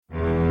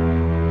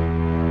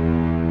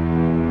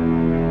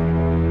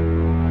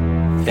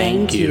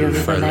Thank you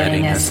for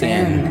letting us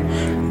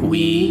in.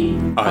 We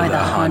are the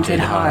Haunted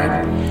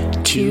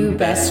Heart, two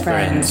best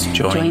friends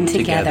joined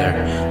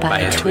together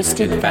by a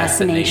twisted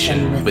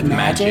fascination with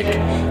magic,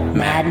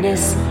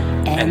 madness,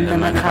 and the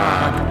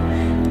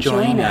macabre.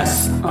 Join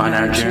us on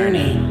our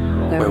journey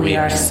where we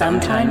are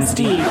sometimes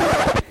deep.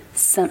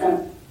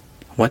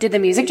 What? Did the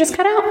music just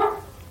cut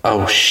out?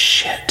 Oh,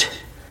 shit.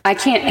 I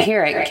can't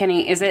hear it.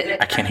 Kenny, is it?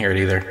 I can't hear it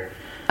either.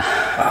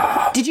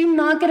 Did you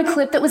not get a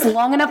clip that was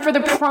long enough for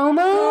the promo?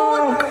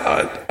 Oh,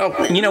 God.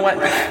 Oh, you know what?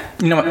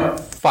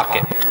 Fuck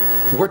it.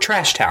 We're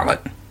trash talent.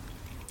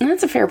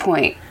 That's a fair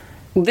point.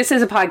 This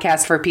is a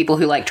podcast for people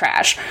who like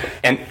trash.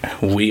 And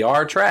we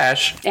are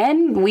trash.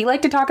 And we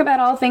like to talk about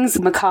all things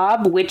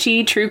macabre,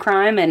 witchy, true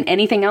crime, and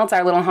anything else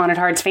our little haunted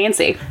hearts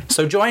fancy.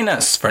 So join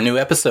us for new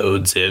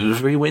episodes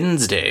every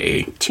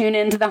Wednesday. Tune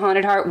into the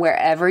Haunted Heart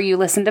wherever you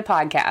listen to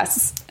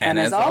podcasts. And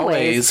as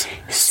always,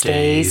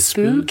 stay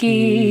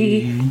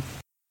spooky.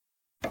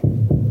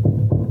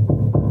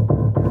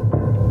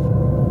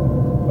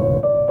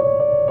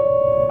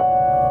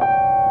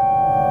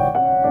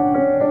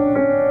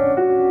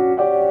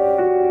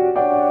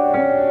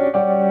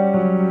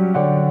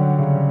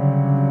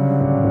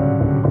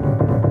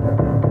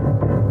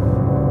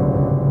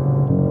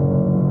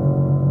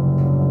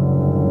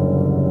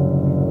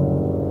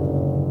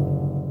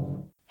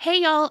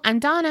 Hey y'all, I'm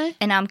Donna.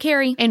 And I'm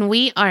Carrie. And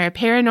we are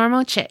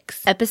Paranormal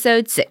Chicks.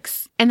 Episode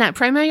 6. And that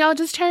promo y'all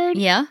just heard?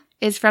 Yeah.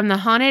 Is from the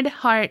Haunted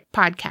Heart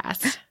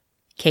podcast.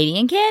 Katie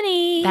and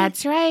Kenny.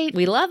 That's right.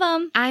 We love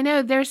them. I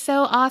know, they're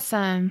so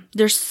awesome.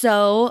 They're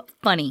so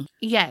funny.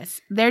 Yes,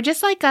 they're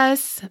just like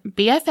us,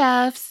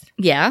 BFFs.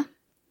 Yeah.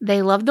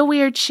 They love the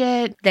weird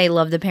shit. They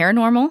love the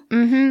paranormal.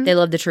 Mm-hmm. They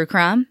love the true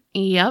crime.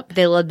 Yep.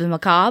 They love the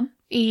macabre.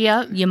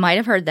 Yep. You might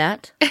have heard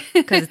that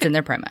because it's in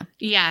their promo.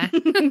 Yeah.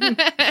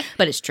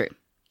 But it's true.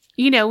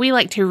 You know, we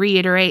like to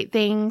reiterate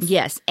things.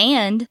 Yes,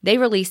 and they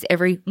release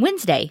every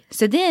Wednesday.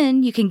 So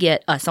then you can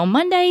get us on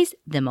Mondays,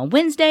 them on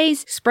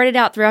Wednesdays, spread it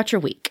out throughout your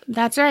week.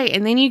 That's right.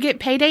 And then you get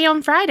payday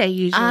on Friday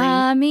usually.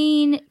 I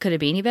mean, could it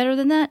be any better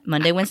than that?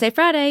 Monday, Wednesday,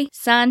 Friday.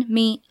 Sign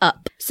me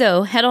up.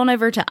 So head on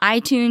over to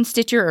iTunes,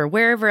 Stitcher, or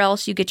wherever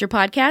else you get your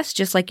podcasts,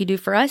 just like you do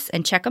for us,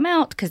 and check them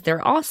out because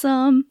they're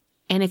awesome.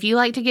 And if you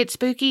like to get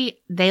spooky,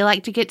 they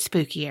like to get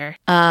spookier.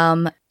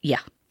 Yeah.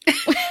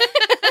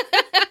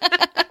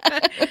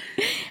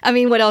 I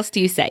mean, what else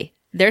do you say?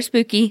 They're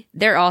spooky.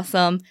 They're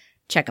awesome.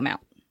 Check them out.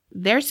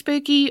 They're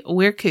spooky.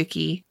 We're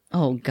kooky.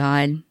 Oh,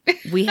 God.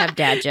 We have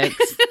dad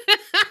jokes.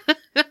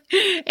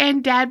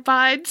 And dad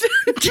bods.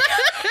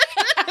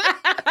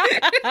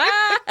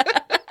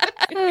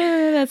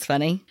 That's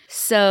funny.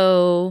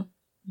 So,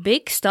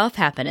 big stuff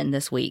happening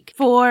this week.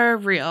 For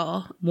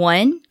real.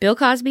 1, Bill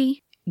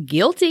Cosby,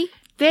 guilty.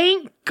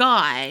 Thank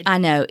God. I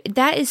know.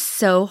 That is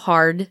so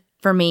hard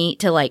for me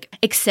to,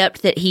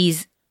 accept that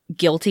he's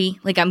guilty.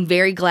 I'm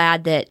very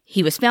glad that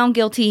he was found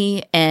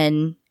guilty,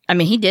 and I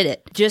mean, he did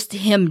it. Just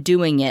him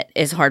doing it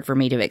is hard for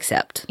me to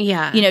accept.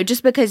 Yeah. You know,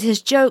 just because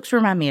his jokes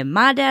remind me of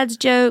my dad's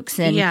jokes,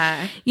 and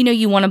yeah, you know,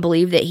 you want to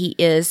believe that he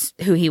is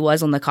who he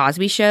was on the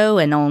Cosby Show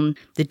and on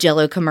the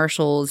Jell-O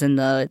commercials and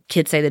the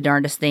kids say the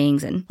darndest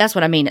things, and that's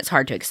what I mean. It's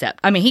hard to accept.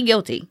 I mean, he's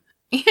guilty.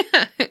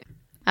 Yeah.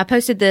 I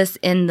posted this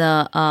in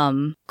the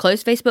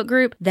closed Facebook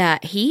group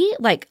that he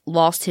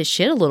lost his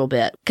shit a little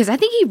bit because I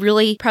think he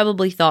really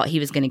probably thought he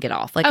was going to get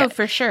off.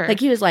 For sure.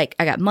 He was like,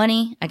 I got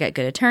money, I got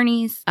good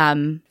attorneys,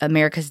 I'm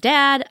America's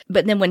dad.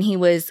 But then when he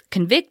was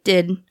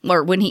convicted,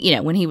 or when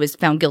he was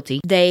found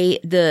guilty,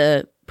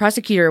 the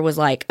prosecutor was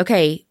like,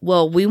 okay,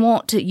 well, we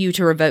want you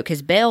to revoke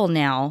his bail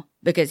now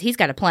because he's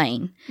got a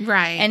plane.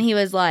 Right. And he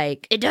was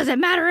like, it doesn't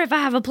matter if I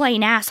have a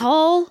plane,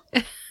 asshole.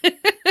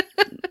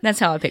 That's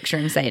how I picture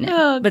him saying it.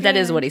 Oh, but that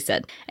is what he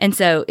said. And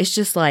so it's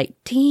just like,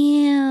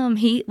 damn,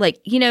 he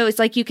it's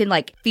like you can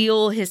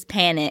feel his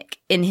panic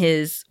in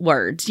his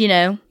words, you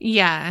know?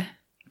 Yeah.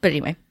 But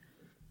anyway.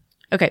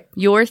 Okay.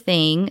 Your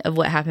thing of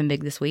what happened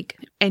big this week.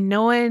 And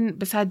no one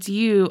besides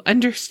you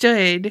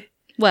understood.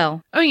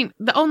 Well, I mean,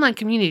 the online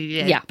community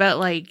did. Yeah. But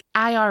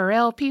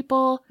IRL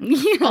people,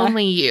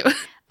 only you.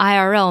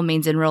 IRL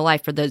means in real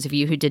life for those of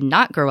you who did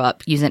not grow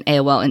up using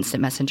AOL Instant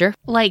Messenger.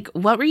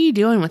 What were you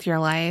doing with your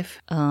life?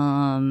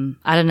 I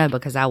don't know,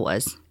 because I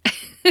was.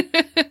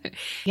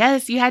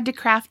 Yes, you had to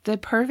craft the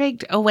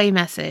perfect away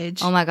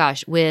message. Oh my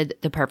gosh, with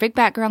the perfect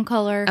background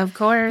color. Of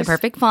course. The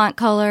perfect font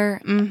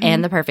color,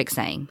 and the perfect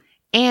saying.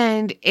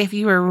 And if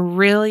you were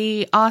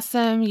really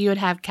awesome, you would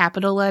have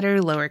capital letter,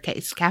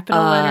 lowercase.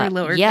 Capital letter,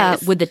 lowercase. Yeah,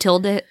 with the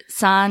tilde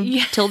sign.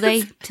 Yes.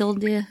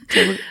 Tilde,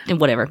 and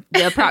whatever.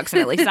 The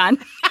approximately sign.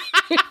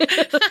 I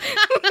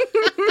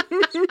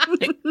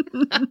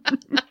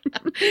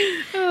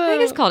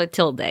think it's called a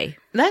tilde.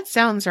 That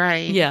sounds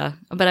right. Yeah.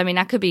 But I mean,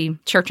 I could be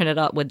churching it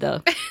up with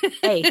the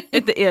A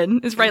at the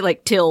end. It's right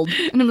like tilde.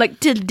 And I'm like,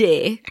 tilde.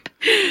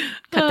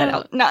 Cut that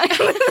out. No.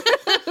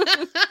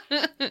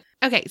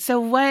 Okay, so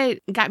what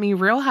got me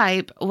real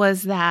hype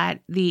was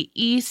that the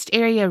East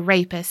Area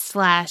Rapist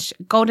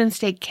 / Golden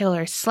State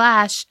Killer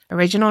 /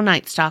 Original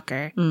Night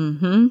Stalker.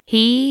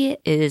 He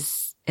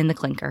is in the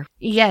clinker.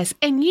 Yes.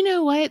 And you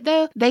know what,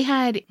 though? They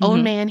had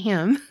Old Man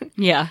Him.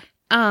 Yeah.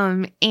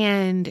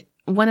 And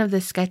one of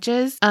the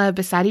sketches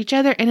beside each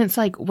other. And it's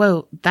like,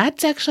 whoa,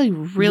 that's actually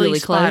really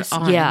spot close.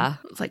 on. Yeah.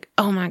 It's like,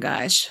 oh my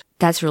gosh.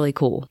 That's really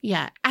cool.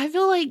 Yeah. I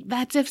feel like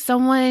that's if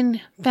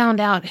someone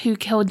found out who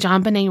killed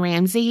John Benet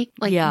Ramsey.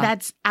 Like,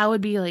 I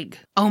would be like,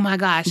 oh my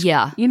gosh.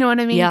 Yeah. You know what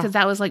I mean? Yeah. Because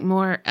that was like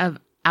more of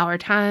our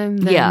time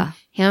than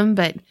him.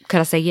 But could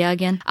I say yeah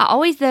again? I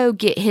always, though,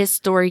 get his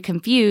story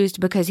confused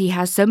because he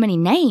has so many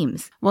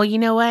names. Well, you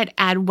know what?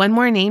 Add one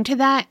more name to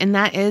that, and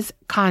that is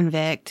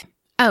convict.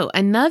 Oh,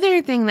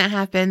 another thing that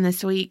happened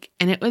this week,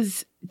 and it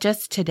was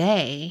just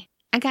today.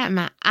 I got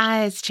my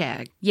eyes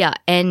checked. Yeah,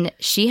 and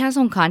she has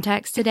on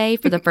contacts today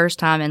for the first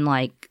time in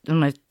like, I don't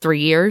know, 3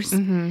 years.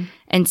 Mm-hmm.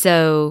 And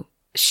so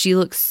she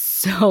looks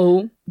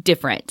so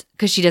different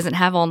because she doesn't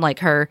have on like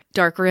her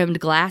dark rimmed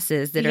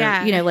glasses that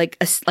are, you know, like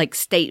like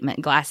statement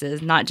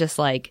glasses, not just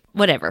like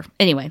whatever.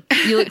 Anyway,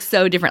 you look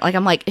so different. Like,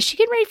 I'm like, is she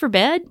getting ready for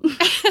bed?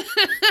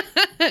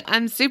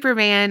 I'm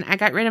Superman. I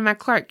got rid of my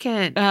Clark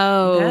Kent.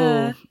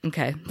 Oh,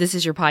 okay. This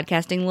is your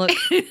podcasting look.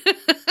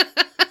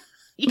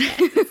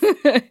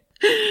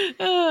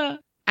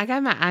 I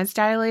got my eyes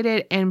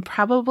dilated, and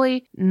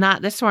probably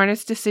not the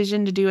smartest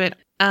decision to do it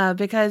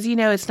because, you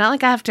know, it's not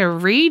like I have to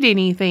read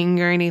anything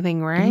or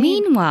anything, right?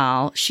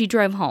 Meanwhile, she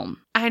drove home.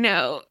 I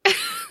know.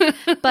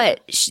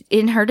 But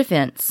in her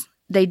defense,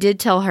 they did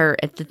tell her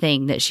at the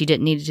thing that she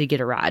didn't need to get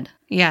a ride.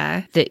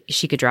 Yeah. That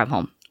she could drive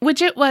home.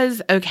 Which it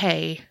was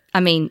okay. I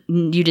mean,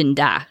 you didn't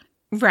die.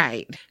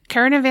 Right.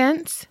 Current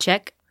events.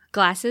 Check.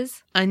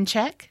 Glasses.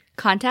 Uncheck.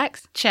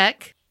 Contacts.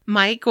 Check.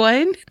 Mic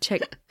 1.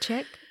 Check.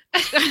 Check.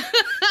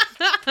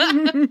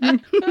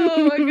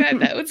 Oh my God,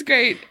 that was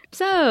great.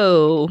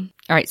 So,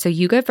 all right, so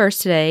you go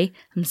first today.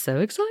 I'm so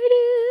excited.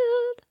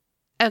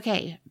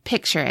 Okay,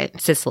 picture it.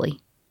 Sicily.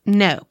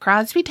 No,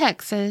 Crosby,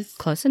 Texas.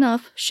 Close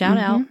enough. Shout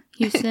out.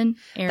 Houston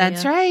area.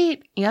 That's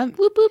right. Yep.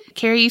 Whoop, whoop.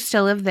 Carrie used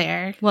to live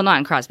there. Well, not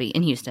in Crosby,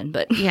 in Houston,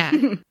 but yeah.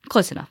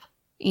 Close enough.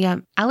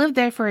 Yep. I lived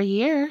there for a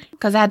year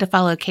because I had to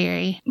follow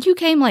Carrie. You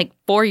came like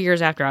 4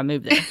 years after I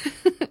moved there.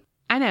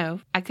 I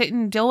know. I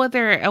couldn't deal with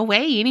her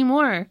away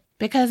anymore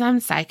because I'm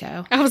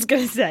psycho. I was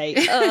going to say,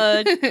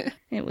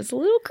 it was a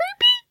little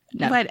creepy.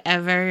 No.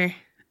 Whatever.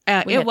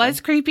 It was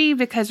creepy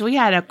because we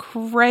had a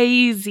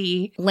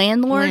crazy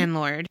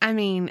landlord. I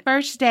mean,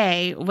 first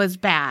day was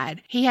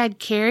bad. He had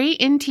Carrie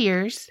in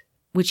tears.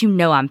 Which, you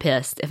know, I'm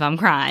pissed if I'm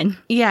crying.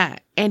 Yeah.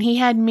 And he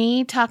had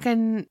me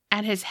talking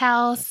at his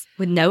house.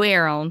 With no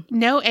air on.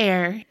 No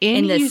air.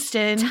 In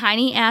Houston.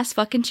 Tiny ass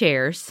fucking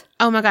chairs.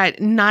 Oh my God.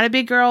 Not a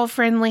big girl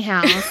friendly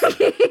house.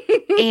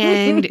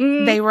 And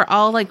they were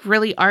all like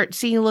really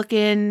artsy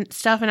looking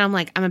stuff. And I'm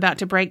like, I'm about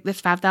to break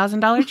this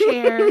 $5,000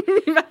 chair.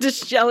 You're about to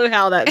show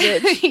how that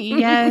bitch.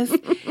 Yes.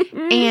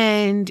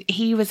 And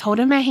he was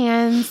holding my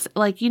hands.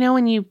 Like, you know,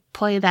 when you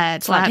play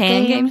that slap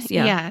hand games?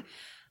 Yeah.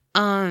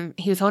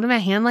 He was holding my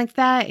hand like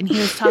that, and he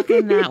was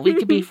talking that we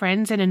could be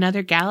friends in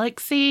another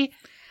galaxy.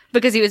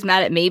 Because he was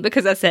mad at me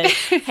because I said,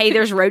 hey,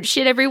 there's roach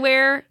shit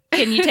everywhere.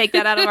 Can you take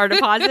that out of our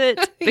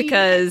deposit?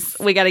 Because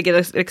we got to get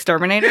an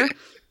exterminator.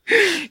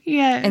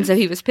 Yeah. And so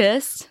he was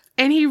pissed.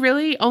 And he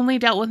really only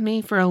dealt with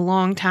me for a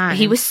long time.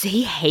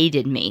 He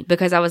hated me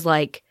because I was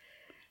like,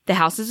 the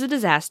house is a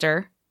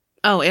disaster.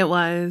 Oh, it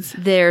was.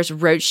 There's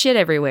roach shit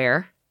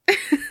everywhere.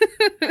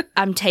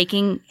 I'm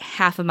taking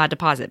half of my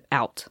deposit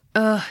out.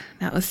 Ugh,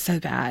 that was so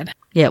bad.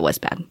 Yeah, it was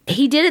bad.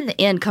 He did in the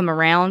end come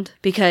around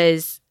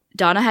because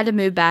Donna had to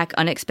move back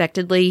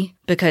unexpectedly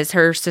because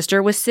her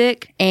sister was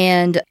sick.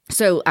 And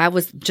so I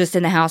was just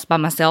in the house by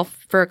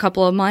myself for a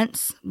couple of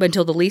months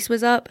until the lease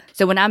was up.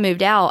 So when I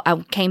moved out, I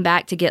came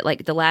back to get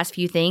like the last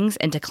few things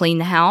and to clean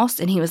the house.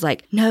 And he was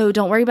like, no,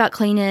 don't worry about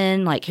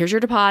cleaning. Like, here's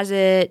your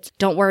deposit.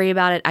 Don't worry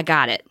about it. I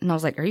got it. And I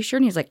was like, are you sure?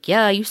 And he's like,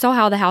 yeah, you saw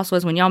how the house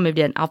was when y'all moved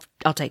in.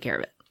 I'll take care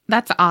of it.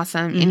 That's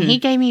awesome. Mm-hmm. And he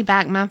gave me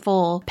back my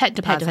full pet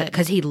deposit.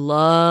 Because he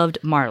loved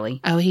Marley.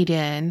 Oh, he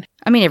did.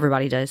 I mean,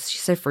 everybody does.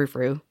 She's so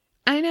frou-frou.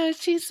 I know.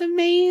 She's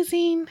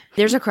amazing.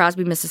 There's a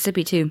Crosby,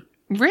 Mississippi, too.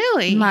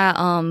 Really?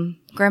 My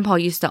grandpa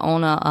used to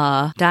own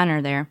a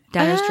diner there.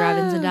 Diners,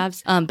 drive-ins, and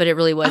dives. But it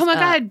really was. Oh, my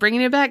God.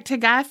 Bringing it back to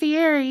Guy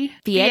Fieri.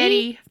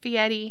 Fieri.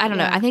 I don't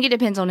know. I think it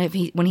depends on if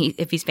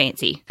he's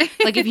fancy.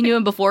 Like, if you knew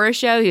him before a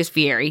show, he was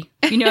Fieri.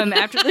 If you know him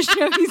after the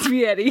show, he's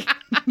Fieri.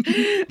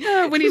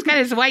 When he's got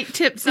his white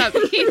tips up,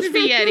 he's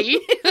Fieri.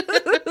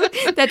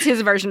 That's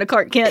his version of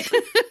Clark Kent.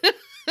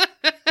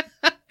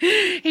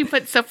 He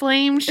puts a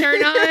flame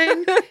shirt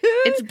on.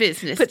 It's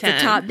business Puts time.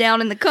 the top down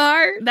in the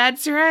car.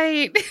 That's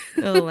right.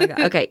 Oh, my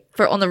God. Okay.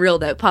 On the real,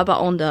 though, Papa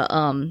owned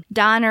a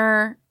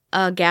diner,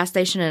 a gas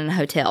station, and a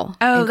hotel.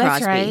 Oh, in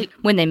that's Crosby. right.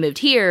 When they moved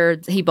here,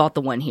 he bought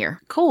the one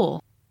here.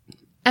 Cool.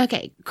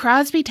 Okay.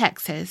 Crosby,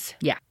 Texas.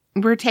 Yeah.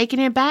 We're taking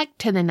it back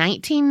to the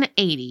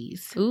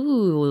 1980s.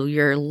 Ooh,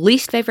 your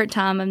least favorite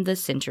time of the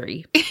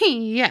century.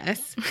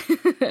 Yes.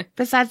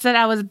 Besides that,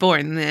 I was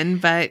born then,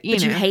 but you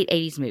know. You hate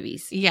 80s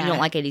movies. Yeah. You don't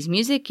like 80s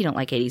music. You don't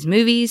like 80s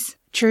movies.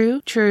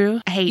 True.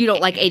 I hate You don't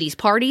like 80s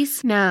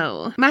parties.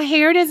 No. My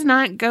hair does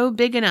not go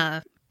big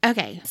enough.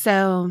 Okay,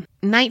 so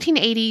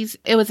 1980s,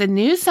 it was a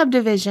new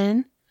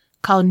subdivision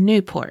called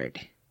Newport.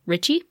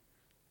 Richie?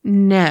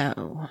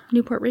 No.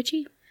 Newport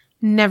Richie?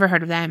 Never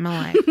heard of that in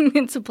my life.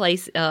 It's a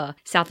place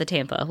south of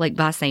Tampa, like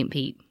by St.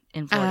 Pete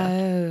in Florida.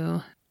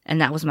 Oh.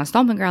 And that was my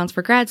stomping grounds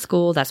for grad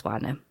school. That's why I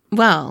know.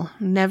 Well,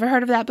 never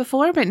heard of that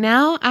before, but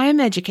now I am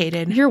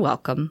educated. You're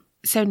welcome.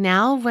 So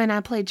now when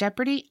I play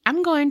Jeopardy,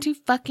 I'm going to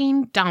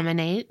fucking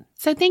dominate.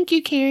 So thank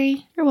you,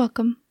 Carrie. You're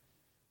welcome.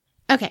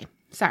 Okay,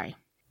 sorry.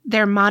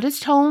 They're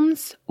modest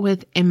homes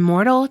with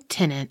immortal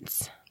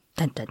tenants.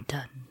 Dun, dun,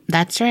 dun.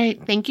 That's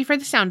right. Thank you for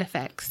the sound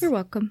effects. You're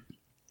welcome.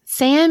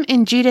 Sam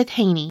and Judith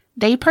Haney,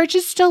 they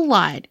purchased a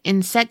lot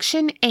in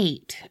Section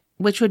 8,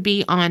 which would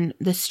be on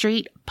the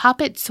street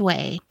Poppet's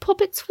Way.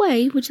 Poppet's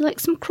Way, would you like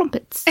some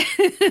crumpets?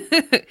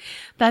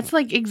 That's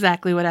like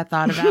exactly what I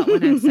thought about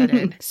when I said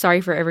it.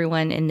 Sorry for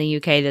everyone in the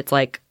UK that's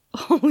like,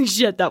 holy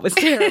shit, that was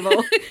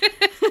terrible.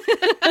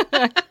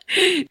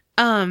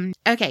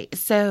 Okay,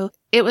 so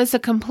it was a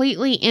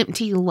completely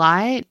empty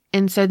lot.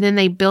 And so then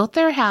they built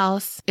their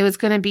house. It was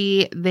going to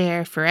be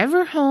their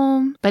forever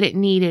home, but it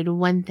needed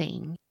one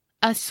thing,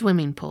 a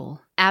swimming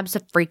pool.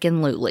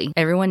 Abso-freaking-lutely.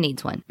 Everyone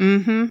needs one.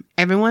 Mm-hmm.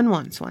 Everyone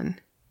wants one.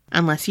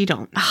 Unless you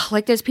don't. Oh,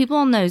 like those people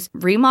on those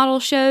remodel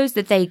shows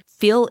that they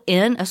fill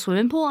in a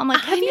swimming pool. I'm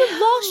like, have you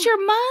lost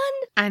your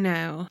mind? I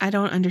know. I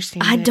don't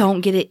understand I it.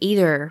 don't get it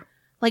either.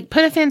 Like,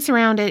 put a fence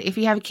around it if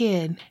you have a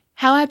kid.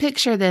 How I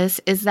picture this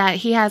is that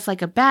he has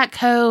like a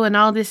backhoe and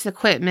all this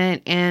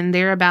equipment and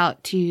they're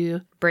about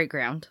to... break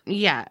ground.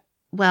 Yeah.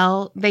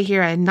 Well, they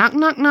hear a knock,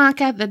 knock, knock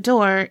at the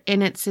door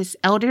and it's this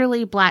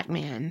elderly black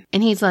man.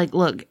 And he's like,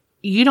 look,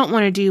 you don't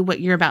want to do what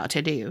you're about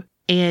to do.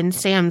 And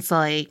Sam's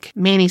like,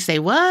 Manny, say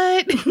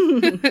what?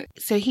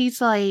 So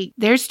he's like,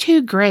 there's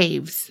 2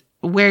 graves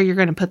where you're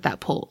going to put that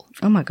pool.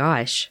 Oh my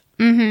gosh.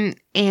 Mm-hmm.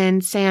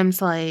 And Sam's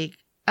like,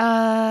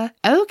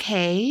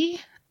 okay.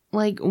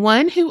 Like,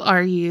 1, who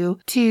are you?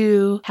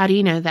 2, how do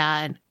you know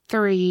that?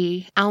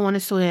 3, I want to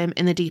swim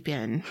in the deep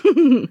end.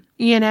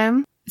 You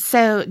know?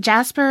 So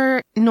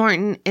Jasper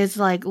Norton is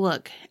like,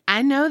 look,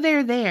 I know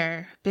they're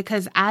there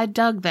because I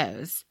dug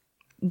those.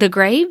 The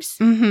graves?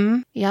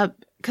 Mm-hmm. Yep.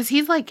 Because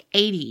he's like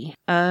 80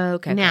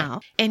 Okay.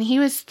 now. And he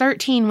was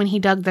 13 when he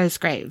dug those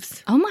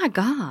graves. Oh my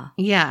God.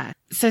 Yeah.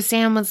 So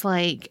Sam was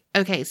like,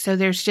 okay, so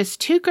there's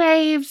just 2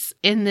 graves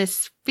in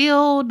this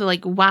field.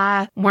 Like,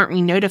 why weren't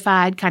we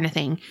notified kind of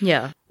thing?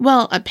 Yeah.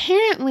 Well,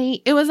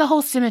 apparently it was a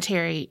whole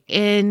cemetery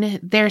in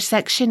their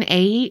Section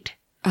 8.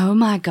 Oh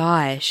my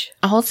gosh.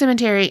 A whole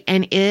cemetery,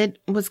 and it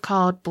was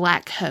called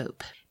Black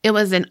Hope. It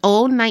was an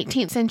old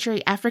 19th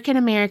century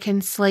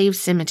African-American slave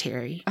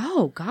cemetery.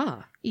 Oh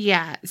God.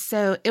 Yeah,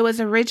 so it was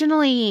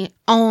originally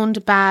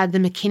owned by the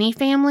McKinney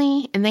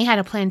family, and they had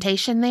a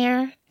plantation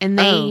there, and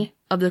they...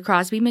 Of the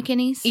Crosby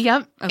McKinneys?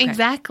 Yep, Okay.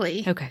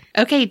 exactly. Okay.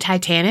 Okay,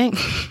 Titanic.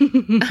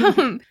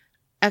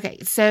 Okay,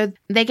 so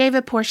they gave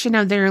a portion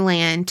of their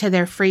land to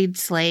their freed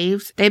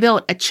slaves. They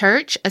built a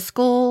church, a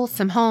school,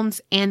 some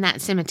homes, and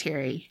that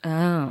cemetery.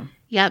 Oh.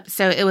 Yep,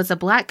 so it was a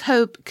Black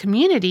Hope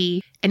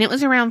community, and it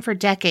was around for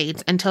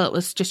decades until it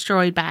was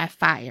destroyed by a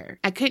fire.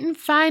 I couldn't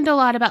find a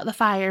lot about the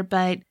fire,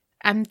 but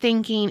I'm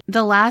thinking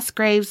the last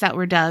graves that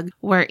were dug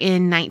were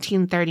in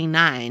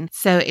 1939.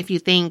 So if you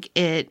think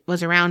it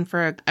was around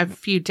for a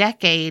few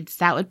decades,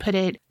 that would put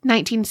it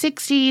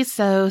 1960s,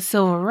 so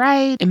civil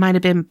rights. It might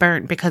have been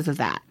burnt because of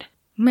that.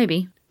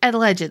 Maybe.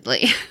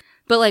 Allegedly.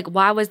 But like,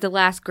 why was the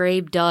last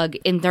grave dug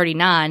in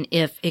 39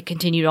 if it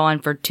continued on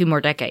for 2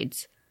 more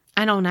decades?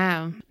 I don't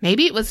know.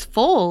 Maybe it was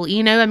full,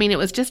 you know? I mean, it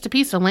was just a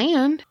piece of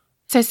land.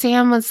 So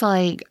Sam was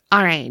like,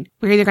 all right,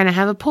 we're either going to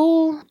have a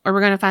pool or we're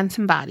going to find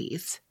some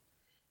bodies.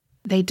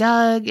 They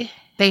dug.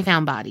 They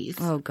found bodies.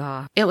 Oh,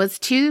 God. It was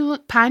 2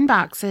 pine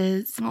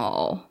boxes.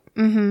 Oh.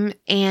 Mm-hmm.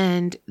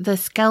 And the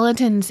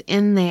skeletons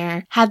in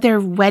there had their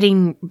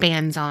wedding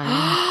bands on.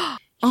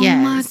 Oh,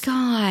 Yes. my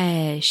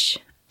gosh.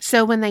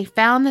 So when they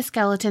found the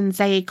skeletons,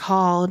 they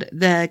called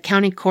the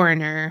county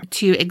coroner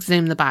to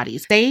exhume the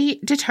bodies. They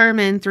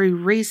determined through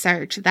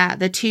research that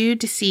the 2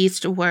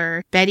 deceased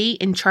were Betty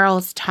and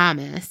Charles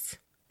Thomas,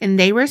 and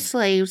they were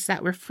slaves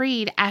that were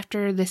freed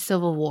after the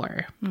Civil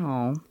War.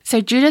 Oh. So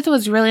Judith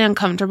was really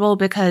uncomfortable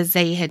because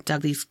they had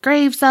dug these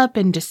graves up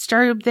and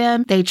disturbed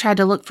them. They tried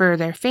to look for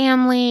their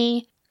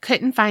family,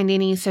 couldn't find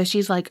any. So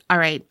she's like, all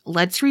right,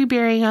 let's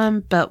rebury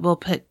them, but we'll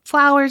put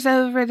flowers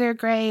over their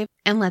grave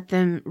and let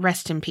them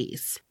rest in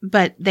peace.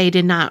 But they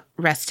did not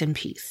rest in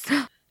peace.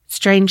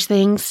 Strange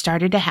things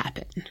started to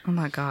happen. Oh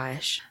my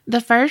gosh.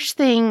 The first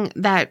thing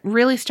that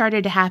really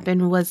started to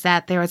happen was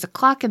that there was a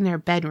clock in their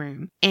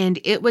bedroom and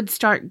it would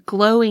start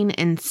glowing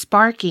and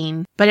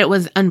sparking, but it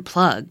was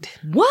unplugged.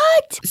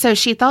 What? So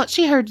she thought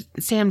she heard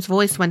Sam's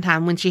voice one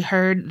time when she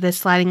heard the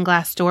sliding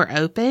glass door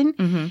open.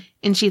 Mm-hmm.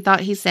 And she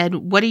thought he said,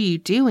 "What are you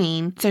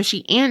doing?" So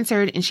she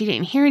answered and she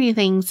didn't hear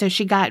anything. So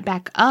she got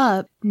back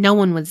up. No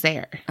one was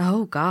there.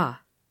 Oh, God.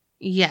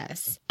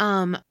 Yes.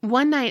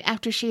 One night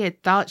after she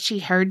had thought she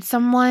heard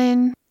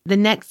someone, The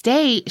next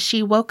day,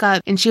 she woke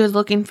up and she was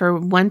looking for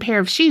one pair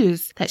of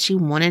shoes that she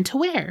wanted to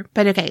wear.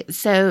 But okay,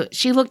 so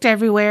she looked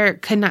everywhere,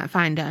 could not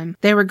find them.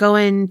 They were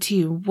going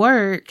to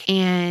work,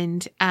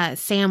 and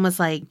Sam was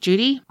like,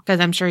 Judy?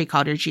 Because I'm sure he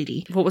called her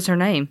Judy. What was her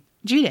name?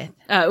 Judith.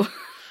 Oh.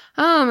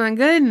 Oh, my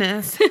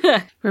goodness.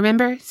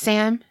 Remember?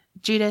 Sam,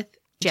 Judith,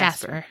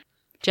 Jasper.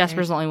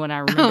 Jasper's the only one I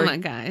remember. Oh, my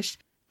gosh.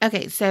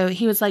 Okay, so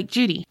he was like,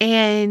 Judy.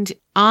 And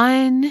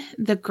on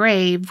the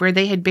grave where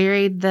they had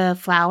buried the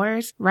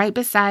flowers, right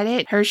beside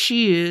it, her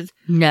shoes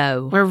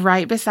were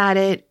right beside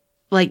it,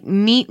 like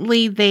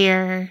neatly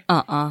there.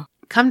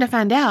 Come to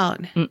find out,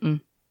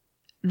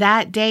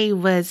 that day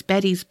was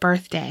Betty's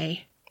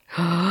birthday.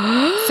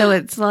 So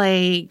it's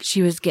like...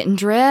 She was getting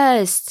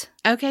dressed.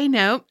 Okay,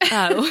 nope.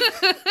 Oh.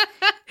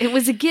 It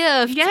was a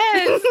gift.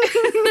 Yes.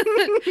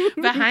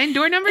 Behind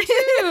door number 2.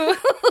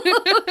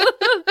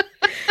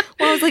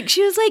 Well, I was like,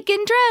 she was like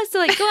getting dressed to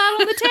like go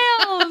out on the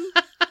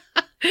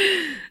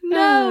town.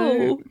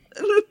 No.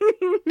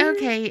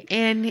 Okay,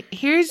 and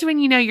here's when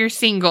you know you're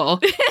single.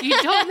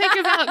 You don't think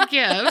about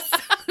gifts.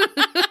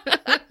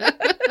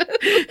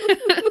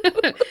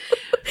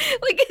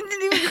 Like, it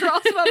didn't even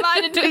cross my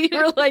mind until you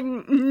were like,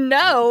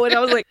 no. And I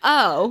was like,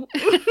 oh.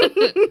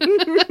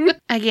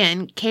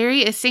 Again,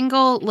 Carrie is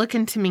single,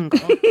 looking to mingle.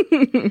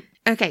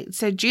 Okay,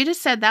 so Judith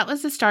said that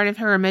was the start of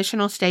her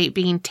emotional state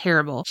being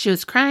terrible. She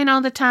was crying all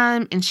the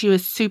time, and she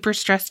was super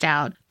stressed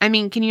out. I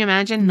mean, can you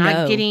imagine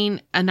not getting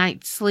a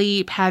night's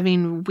sleep,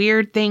 having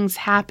weird things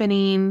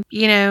happening,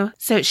 you know?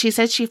 So she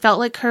said she felt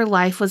like her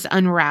life was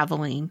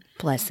unraveling.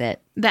 Bless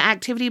it. The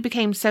activity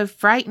became so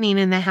frightening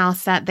in the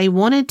house that they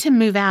wanted to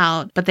move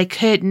out, but they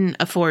couldn't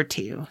afford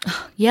to.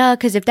 Yeah,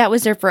 because if that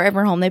was their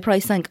forever home, they probably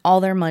sunk all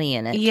their money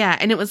in it. Yeah,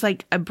 and it was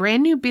like a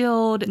brand new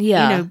build, you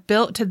know,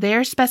 built to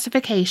their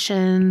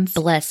specifications.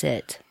 Bless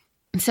it.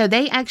 So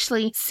they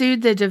actually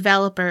sued the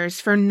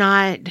developers for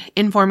not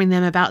informing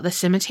them about the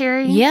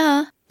cemetery.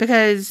 Yeah.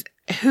 Because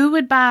who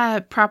would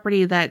buy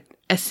property that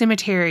a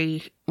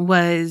cemetery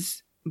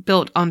was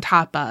built on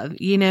top of,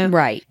 you know?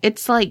 Right.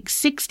 It's like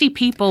 60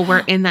 people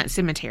were in that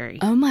cemetery.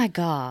 Oh my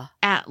God.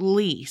 At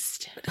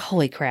least.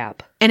 Holy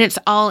crap. And it's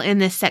all in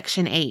this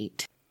Section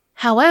 8.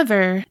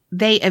 However,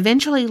 they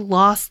eventually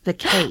lost the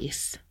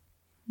case.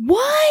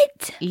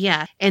 What?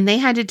 Yeah. And they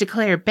had to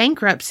declare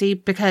bankruptcy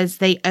because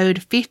they owed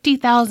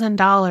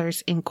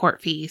 $50,000 in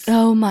court fees.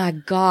 Oh my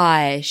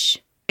gosh.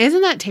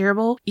 Isn't that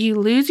terrible? You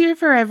lose your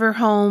forever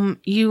home.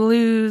 You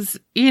lose,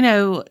 you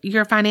know,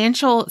 your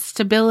financial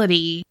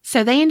stability.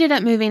 So they ended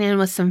up moving in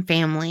with some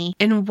family.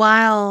 And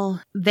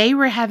while they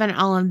were having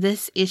all of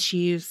these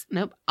issues,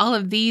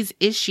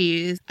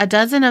 a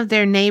dozen of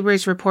their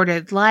neighbors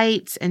reported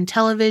lights and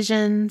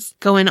televisions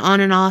going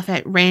on and off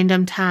at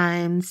random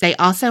times. They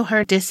also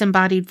heard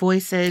disembodied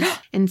voices,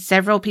 and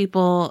several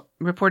people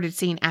reported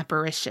seeing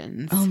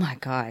apparitions. Oh my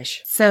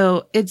gosh.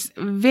 So it's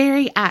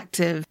very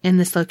active in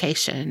this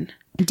location.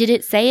 Did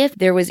it say if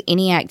there was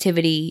any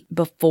activity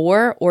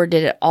before, or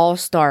did it all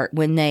start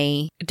when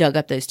they dug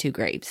up those 2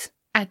 graves?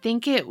 I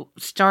think it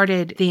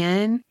started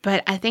then,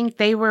 but I think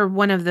they were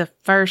one of the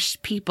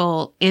first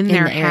people in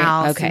their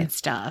house and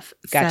stuff.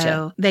 Gotcha.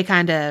 So they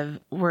kind of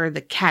were the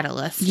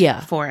catalyst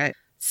for it.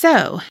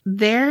 So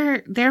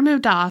they're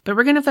moved off, but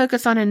we're going to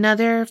focus on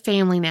another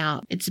family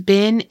now. It's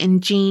Ben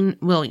and Jean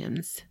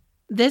Williams.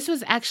 This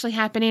was actually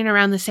happening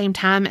around the same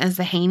time as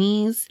the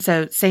Haneys,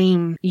 so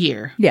same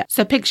year. Yeah.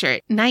 So picture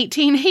it,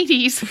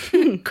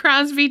 1980s,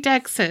 Crosby,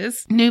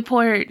 Texas,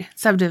 Newport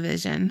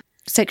subdivision.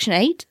 Section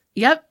 8?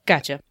 Yep.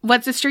 Gotcha.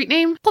 What's the street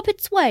name?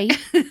 Poppet's Way.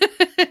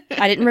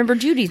 I didn't remember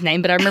Judy's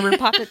name, but I remember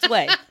Poppet's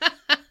Way.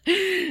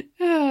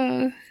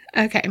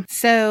 Okay.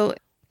 So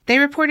they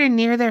reported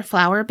near their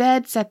flower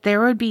beds that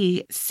there would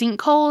be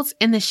sinkholes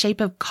in the shape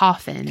of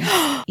coffins.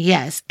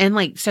 Yes. And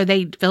like, so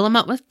they'd fill them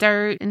up with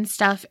dirt and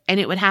stuff, and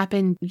it would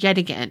happen yet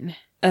again.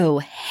 Oh,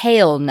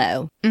 hell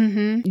no.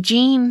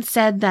 Jean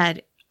said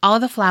that all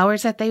the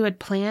flowers that they would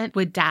plant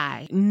would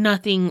die.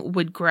 Nothing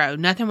would grow.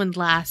 Nothing would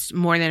last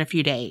more than a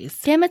few days.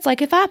 Damn, it's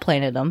like if I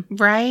planted them.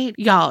 Right?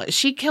 Y'all,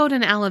 she killed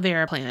an aloe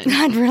vera plant.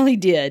 I really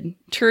did.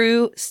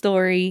 True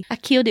story. I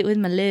killed it with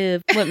my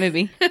love. What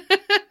movie?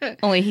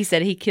 Only he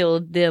said he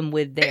killed them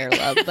with their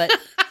love, but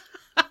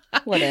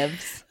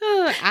whatevs.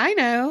 I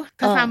know,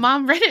 because my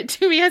mom read it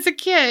to me as a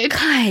kid.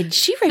 God,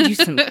 she read you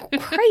some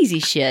crazy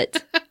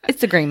shit.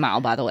 It's the Green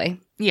Mile, by the way.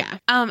 Yeah.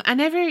 I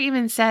never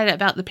even said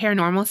about the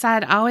paranormal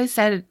side. I always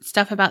said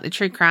stuff about the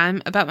true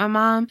crime about my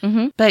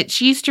mom. But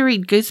she used to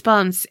read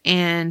Goosebumps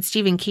and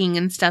Stephen King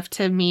and stuff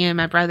to me and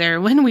my brother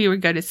when we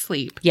would go to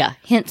sleep. Yeah.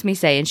 Hence me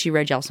saying she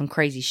read y'all some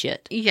crazy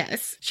shit.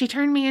 Yes. She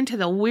turned me into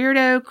the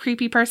weirdo,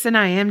 creepy person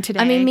I am today.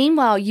 I mean,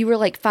 meanwhile, you were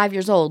like 5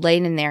 years old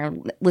laying in there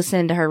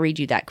listening to her read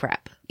you that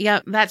crap.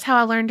 Yep. That's how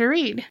I learned to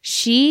read.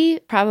 She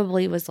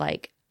probably was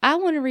like, I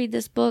want to read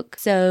this book.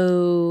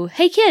 So,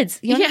 hey kids,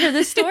 you want to hear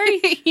this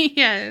story?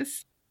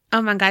 Yes.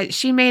 Oh my God.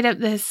 She made up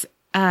this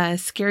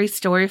scary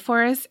story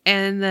for us.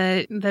 And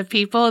the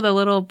people, the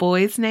little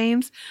boys'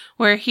 names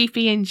were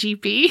Heapy and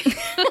Jeepy.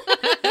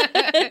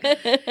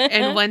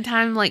 And one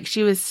time, like,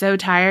 she was so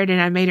tired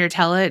and I made her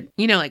tell it,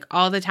 you know, like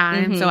all the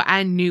time. So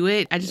I knew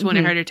it. I just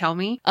wanted her to tell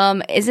me.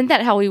 Isn't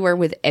that how we were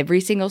with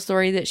every single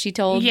story that she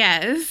told?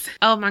 Yes.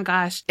 Oh my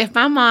gosh. If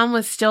my mom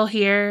was still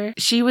here,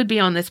 she would be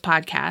on this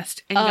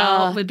podcast and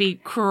y'all would be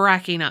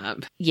cracking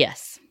up.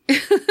 Yes.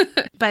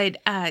 But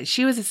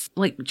she was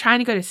like trying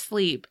to go to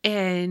sleep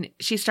and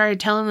she started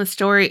telling the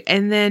story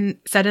and then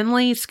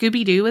suddenly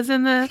Scooby-Doo was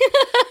in the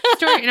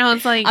story and I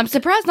was like, I'm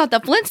surprised not the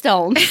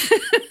Flintstones.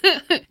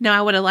 No,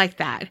 I would have liked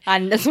that.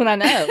 That's what I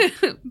know.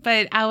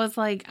 But I was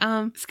like,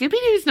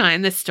 Scooby-Doo's not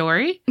in this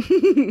story.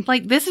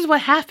 Like, this is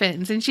what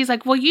happens. And she's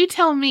like, well, you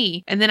tell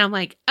me. And then I'm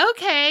like,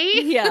 okay.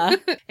 Yeah.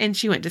 And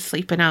she went to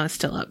sleep and I was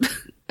still up.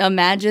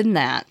 Imagine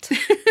that.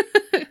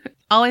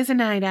 Always a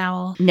night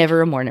owl.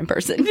 Never a morning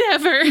person.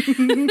 Never.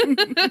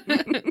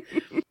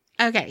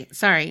 Okay,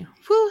 sorry.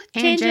 Whew,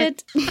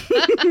 tangent.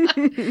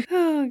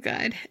 Oh,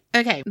 God.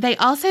 Okay. They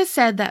also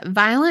said that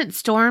violent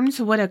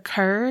storms would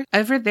occur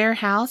over their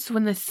house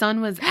when the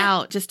sun was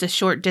out just a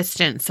short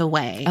distance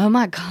away. Oh,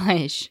 my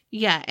gosh.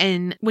 Yeah,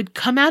 and would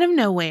come out of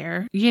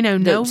nowhere. You know,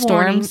 no The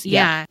warning. storms?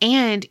 Yeah.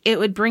 And it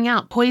would bring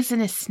out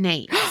poisonous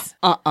snakes.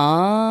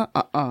 I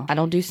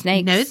don't do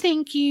snakes. No,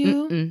 thank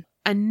you. Mm-mm.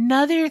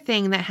 Another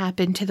thing that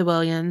happened to the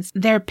Williams,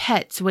 their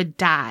pets would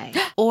die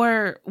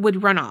or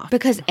would run off.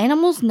 Because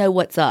animals know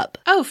what's up.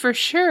 Oh, for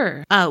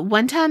sure.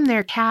 One time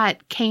their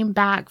cat came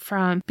back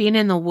from being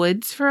in the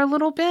woods for a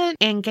little bit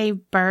and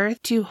gave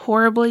birth to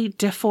horribly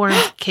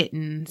deformed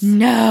kittens.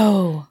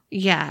 No.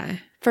 Yeah.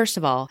 First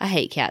of all, I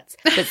hate cats.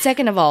 But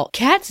second of all,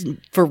 cats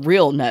for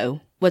real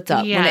know what's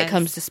up when it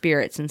comes to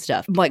spirits and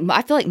stuff. Like,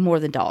 I feel like more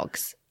than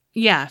dogs.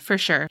 Yeah, for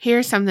sure.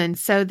 Here's something.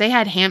 So they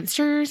had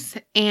hamsters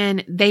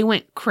and they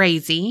went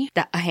crazy.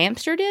 A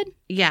hamster did?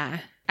 Yeah.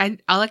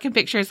 All I can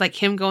picture is like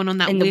him going on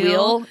that In the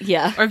wheel?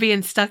 Yeah. Or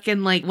being stuck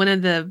in like one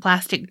of the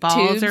plastic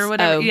balls Tubes? or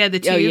whatever. Oh. Yeah,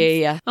 the tubes. Oh,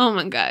 yeah. Oh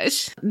my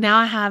gosh. Now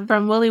I have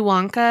from Willy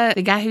Wonka,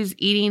 the guy who's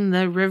eating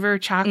the river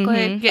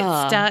chocolate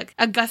gets stuck.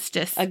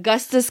 Augustus.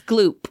 Augustus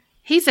Gloop.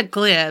 He's a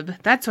glib.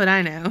 That's what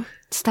I know.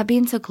 Stop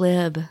being so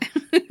glib.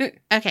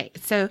 Okay,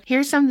 so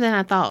here's something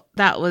I thought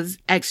that was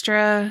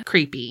extra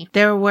creepy.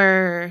 There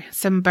were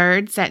some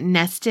birds that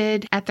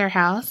nested at their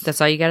house. That's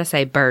all you gotta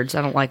say. Birds.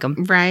 I don't like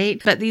them. Right?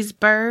 But these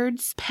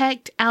birds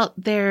pecked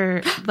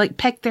their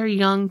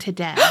young to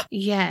death.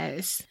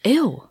 Yes.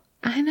 Ew.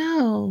 I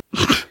know.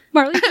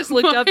 Marley just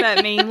looked up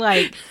at me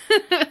like,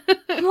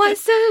 why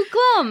so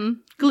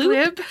glum?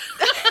 Glib?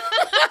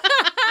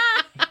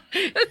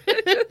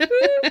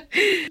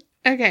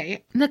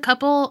 Okay. The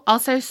couple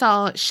also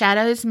saw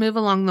shadows move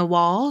along the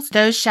walls.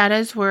 Those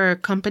shadows were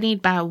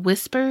accompanied by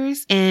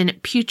whispers and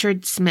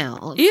putrid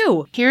smells.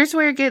 Ew. Here's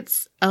where it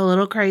gets a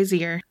little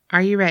crazier.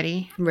 Are you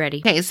ready? Ready.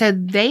 Okay, so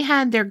they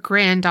had their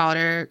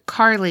granddaughter,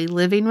 Carly,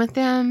 living with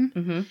them.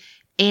 Mm-hmm.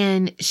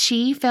 And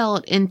she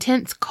felt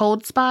intense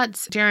cold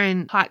spots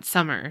during hot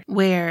summer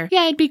where,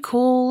 yeah, it'd be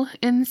cool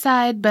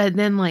inside, but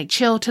then like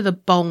chill to the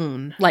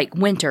bone. Like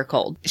winter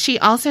cold. She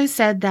also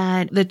said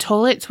that the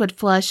toilets would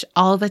flush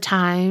all the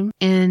time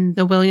in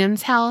the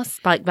Williams house.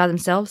 Like by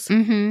themselves?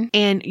 Mm-hmm.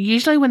 And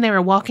usually when they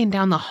were walking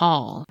down the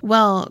hall.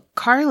 Well,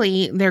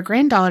 Carly, their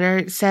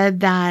granddaughter, said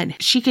that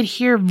she could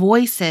hear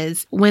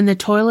voices when the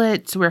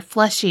toilets were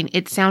flushing.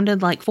 It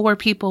sounded like 4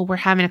 people were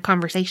having a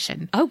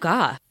conversation. Oh,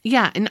 God.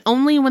 Yeah, and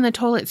only when the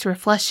toilets were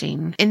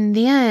flushing. And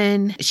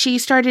then she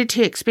started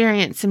to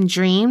experience some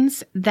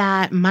dreams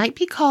that might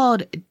be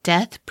called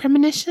death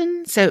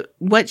premonition. So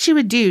what she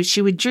would do,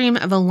 she would dream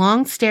of a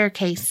long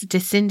staircase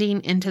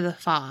descending into the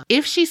fog.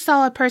 If she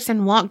saw a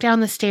person walk down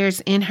the stairs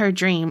in her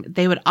dream,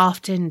 they would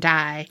often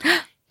die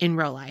in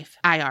real life,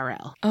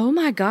 IRL. Oh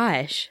my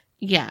gosh.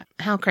 Yeah,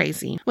 how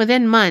crazy.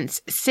 Within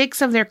months,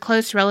 6 of their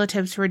close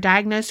relatives were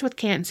diagnosed with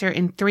cancer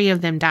and 3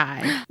 of them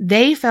died.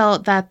 They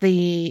felt that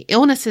the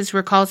illnesses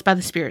were caused by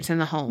the spirits in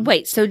the home.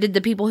 Wait, so did the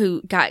people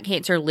who got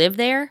cancer live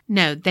there?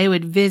 No, they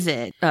would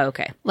visit. Oh,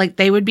 okay. Like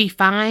they would be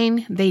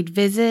fine, they'd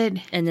visit.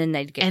 And then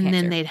they'd get cancer. And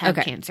then they'd have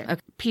cancer.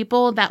 Okay.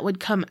 People that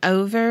would come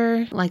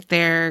over, like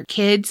their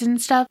kids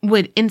and stuff,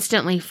 would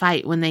instantly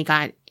fight when they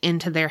got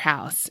into their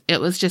house.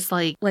 It was just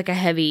like a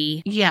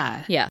heavy...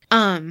 Yeah. Yeah.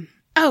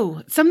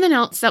 Oh, something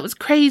else that was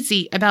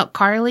crazy about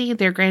Carly,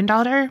 their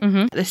granddaughter.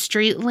 Mm-hmm. The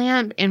street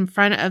lamp in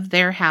front of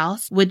their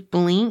house would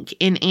blink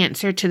in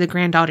answer to the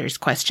granddaughter's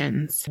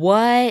questions.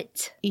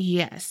 What?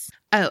 Yes.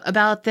 Oh,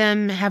 about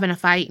them having a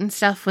fight and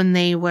stuff when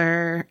they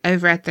were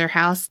over at their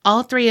house.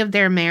 All 3 of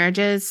their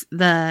marriages,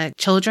 the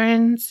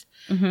children's,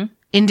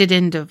 ended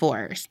in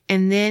divorce.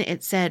 And then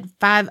it said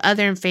 5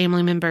 other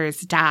family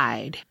members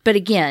died. But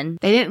again,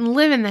 they didn't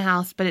live in the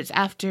house, but it's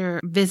after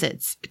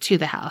visits to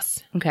the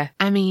house. Okay.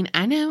 I mean,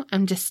 I know.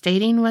 I'm just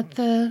stating what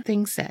the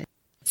thing said.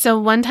 So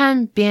one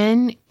time,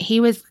 Ben, he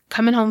was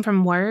coming home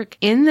from work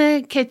in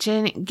the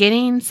kitchen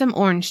getting some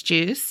orange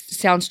juice.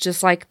 Sounds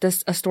just like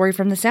a story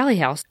from the Sally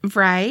house.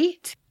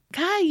 Right?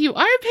 God, you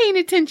are paying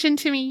attention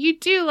to me. You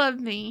do love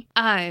me.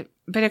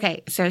 But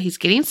okay, so he's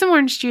getting some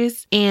orange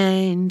juice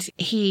and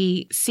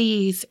he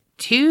sees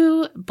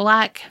 2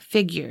 black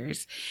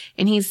figures.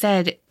 And he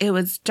said it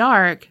was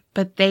dark,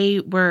 but they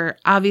were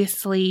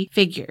obviously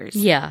figures.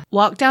 Yeah.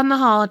 Walked down the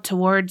hall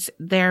towards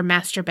their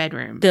master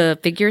bedroom. The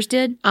figures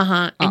did?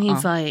 Uh-huh. And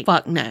he's like,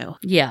 fuck no.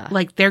 Yeah.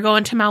 Like, they're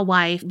going to my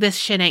wife. This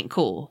shit ain't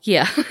cool.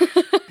 Yeah.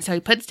 So he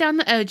puts down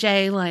the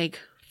OJ like,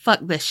 fuck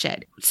this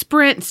shit.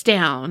 Sprints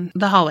down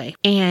the hallway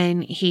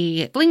and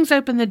he flings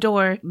open the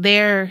door.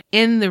 They're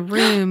in the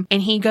room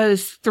and he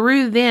goes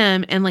through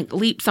them and like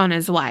leaps on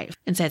his wife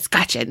and says,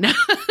 gotcha. No.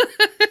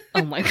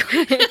 Oh my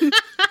God.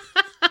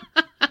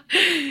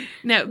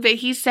 No, but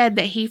he said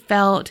that he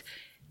felt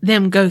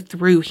them go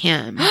through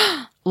him.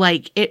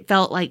 Like it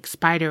felt like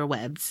spider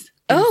webs.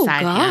 Oh inside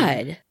him.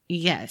 God.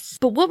 Yes.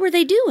 But what were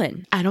they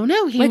doing? I don't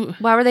know. Like,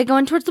 why were they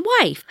going towards the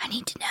wife? I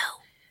need to know.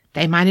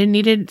 They might have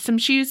needed some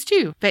shoes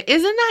too. But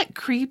isn't that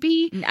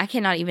creepy? I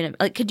cannot even,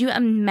 like, could you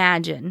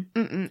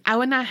imagine? I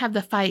would not have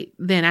the fight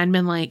then. I'd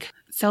been like,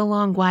 so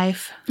long,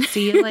 wife.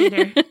 See you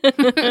later.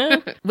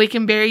 We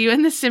can bury you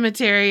in the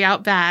cemetery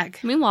out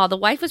back. Meanwhile, the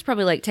wife was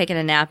probably like taking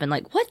a nap and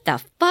like, what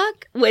the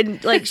fuck? When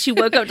like she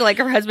woke up to like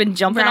her husband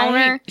jumping on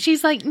her.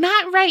 She's like,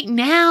 not right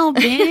now,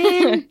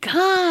 Ben.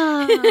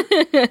 Come.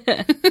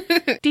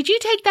 Did you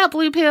take that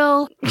blue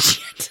pill?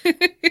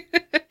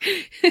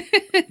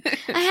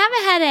 I have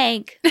a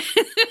headache.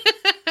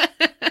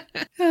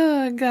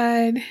 Oh,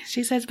 God.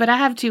 She says, but I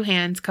have 2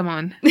 hands. Come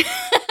on.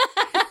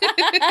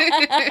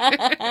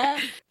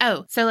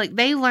 Oh, so like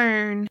they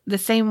learn the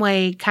same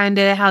way kind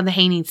of how the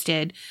Haneys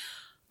did.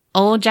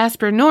 Old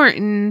Jasper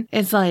Norton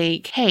is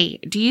like, hey,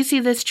 do you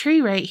see this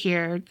tree right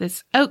here?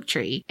 This oak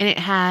tree. And it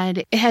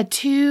had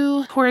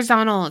 2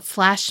 horizontal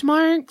slash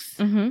marks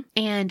and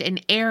an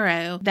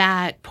arrow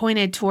that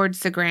pointed towards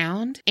the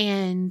ground.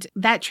 And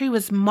that tree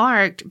was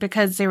marked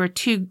because there were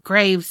 2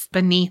 graves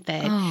beneath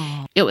it.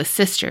 Oh. It was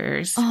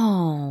sisters.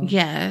 Oh.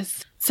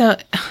 Yes. So,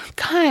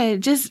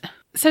 God, just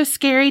so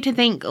scary to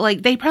think,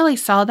 like, they probably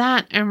saw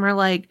that and were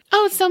like,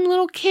 oh, some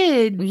little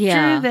kid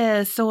drew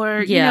this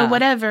or, you know,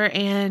 whatever.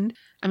 And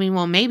I mean,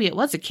 well, maybe it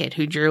was a kid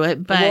who drew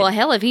it, but. Well,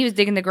 hell, if he was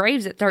digging the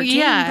graves at 13,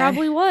 he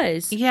probably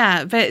was.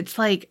 Yeah, but it's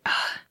like,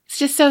 it's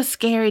just so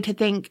scary to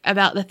think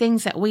about the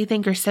things that we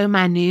think are so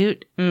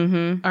minute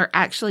are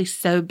actually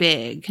so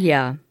big.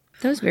 Yeah.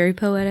 That was very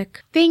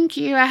poetic. Thank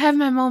you. I have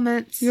my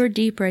moments. You were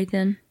deep right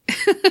then.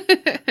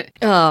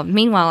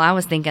 Meanwhile, I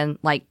was thinking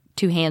like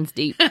 2 hands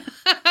deep.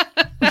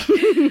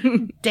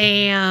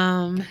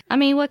 Damn. I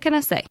mean, what can I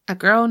say? A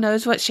girl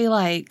knows what she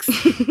likes.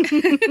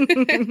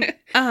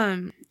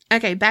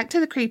 Okay, back to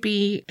the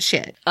creepy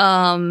shit.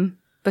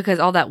 Because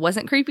all that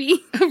wasn't creepy.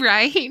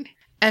 Right?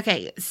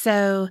 Okay,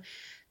 so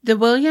the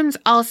Williams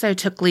also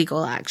took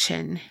legal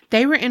action.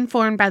 They were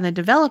informed by the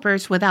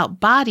developers without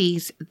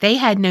bodies, they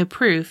had no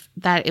proof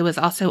that it was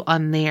also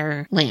on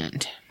their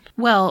land.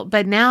 Well,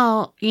 but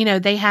now, you know,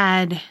 they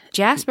had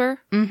Jasper.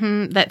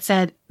 That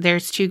said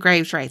there's 2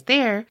 graves right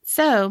there.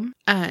 So,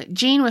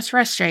 Jean was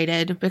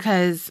frustrated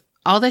because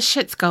all this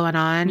shit's going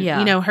on. Yeah.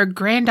 You know, her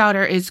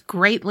granddaughter is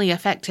greatly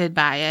affected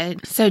by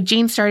it. So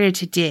Jean started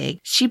to dig.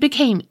 She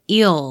became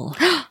ill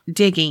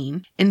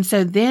digging. And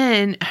so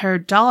then her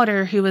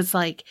daughter, who was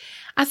like,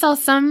 I saw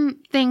some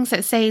things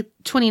that say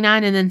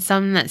 29 and then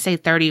some that say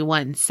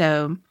 31.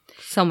 So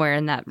somewhere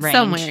in that range.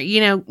 Somewhere.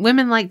 You know,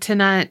 women like to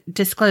not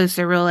disclose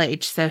their real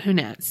age, so who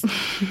knows?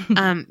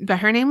 But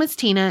her name was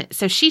Tina,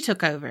 so she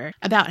took over.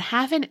 About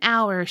half an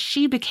hour,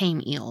 she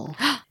became ill.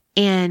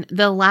 And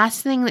the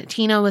last thing that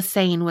Tina was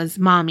saying was,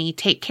 Mommy,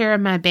 take care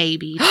of my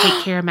baby.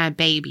 Take care of my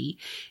baby.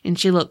 And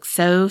she looked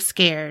so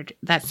scared.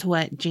 That's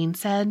what Jean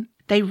said.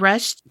 They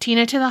rushed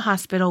Tina to the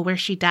hospital where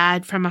she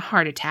died from a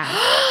heart attack.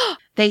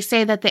 They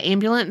say that the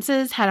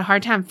ambulances had a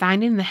hard time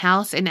finding the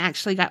house and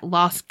actually got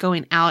lost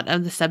going out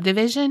of the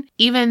subdivision,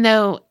 even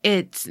though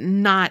it's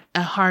not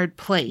a hard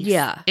place.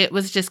 Yeah. It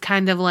was just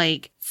kind of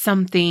like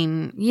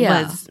something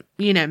was,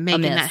 you know,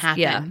 making that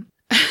happen.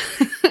 Yeah.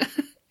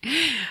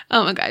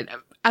 Oh my God.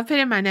 I put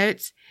in my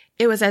notes,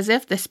 it was as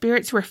if the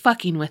spirits were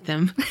fucking with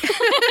them.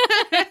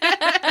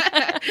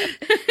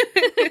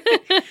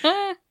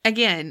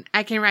 Again,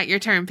 I can write your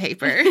term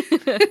paper.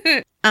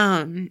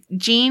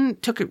 Jean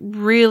took it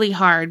really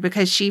hard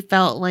because she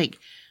felt like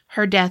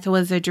her death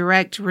was a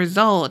direct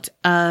result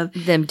of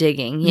them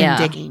digging.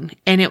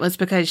 And it was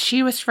because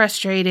she was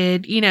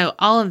frustrated, you know,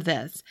 all of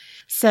this.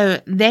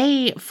 So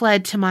they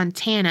fled to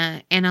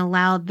Montana and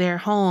allowed their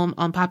home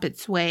on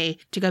Poppet's Way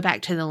to go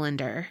back to the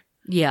lender.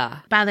 Yeah.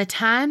 By the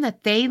time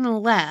that they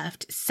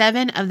left,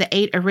 7 of the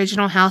 8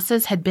 original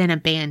houses had been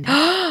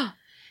abandoned.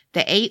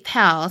 The 8th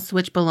house,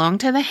 which belonged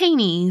to the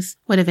Haneys,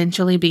 would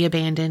eventually be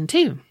abandoned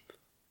too.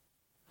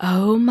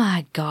 Oh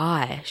my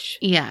gosh.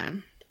 Yeah.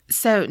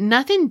 So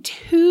nothing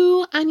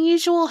too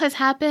unusual has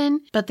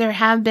happened, but there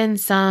have been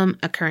some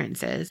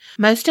occurrences.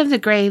 Most of the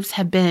graves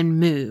have been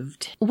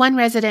moved. One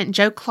resident,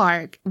 Joe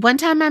Clark, one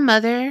time my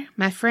mother,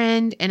 my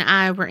friend, and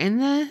I were in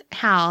the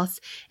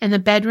house and the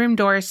bedroom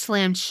door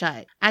slammed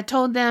shut. I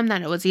told them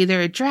that it was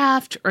either a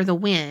draft or the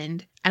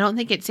wind. I don't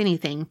think it's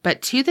anything,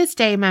 but to this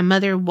day, my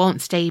mother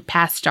won't stay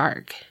past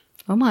dark.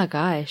 Oh my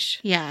gosh.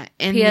 Yeah.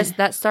 And P.S.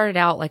 That started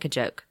out like a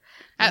joke.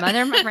 My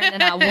mother, my friend,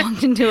 and I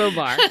walked into a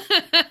bar.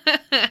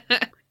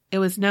 It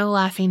was no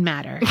laughing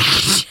matter.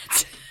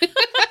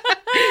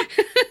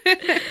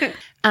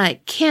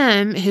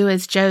 Kim, who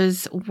is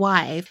Joe's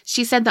wife,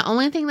 she said the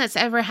only thing that's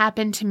ever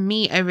happened to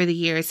me over the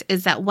years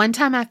is that one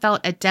time I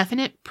felt a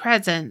definite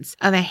presence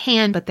of a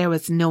hand, but there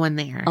was no one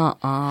there. I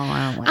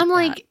don't like I'm that.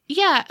 like,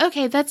 yeah,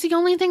 okay, that's the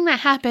only thing that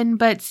happened,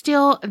 but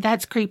still,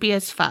 that's creepy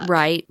as fuck.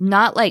 Right.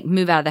 Not like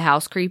move out of the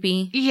house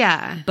creepy.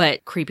 Yeah.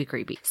 But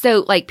creepy.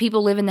 So, like,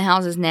 people live in the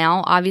houses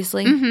now,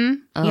 obviously? Mm-hmm.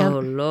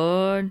 Oh, Yep.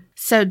 Lord.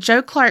 So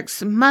Joe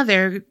Clark's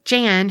mother,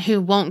 Jan, who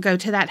won't go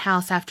to that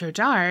house after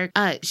dark,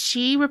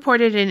 she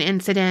reported an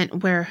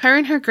incident where her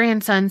and her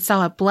grandson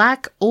saw a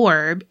black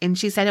orb, and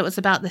she said it was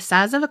about the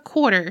size of a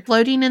quarter,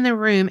 floating in the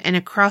room and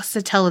across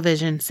the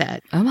television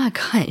set. Oh, my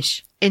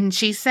gosh. And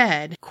she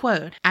said,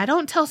 quote, I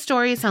don't tell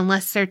stories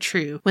unless they're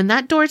true. When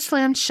that door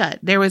slammed shut,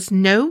 there was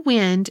no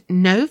wind,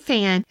 no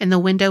fan, and the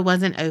window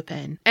wasn't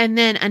open. And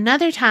then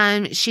another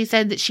time, she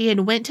said that she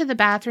had went to the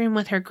bathroom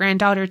with her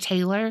granddaughter,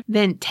 Taylor.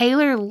 Then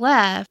Taylor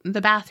left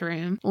the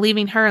bathroom,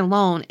 leaving her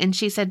alone. And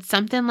she said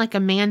something like a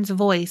man's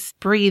voice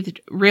breathed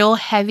real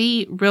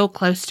heavy, real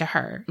close to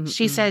her.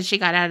 She said she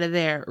got out of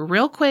there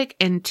real quick.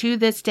 And to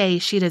this day,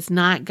 she does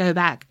not go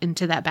back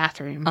into that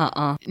bathroom.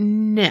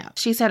 No.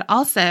 She said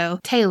also,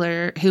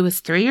 Taylor, who was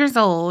 3 years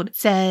old,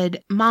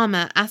 said,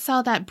 Mama, I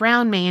saw that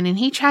brown man and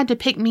he tried to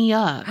pick me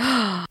up.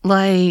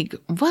 Like,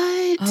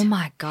 what? Oh,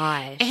 my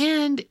gosh.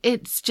 And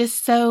it's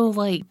just so,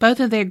 like, both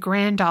of their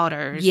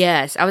granddaughters.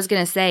 Yes. I was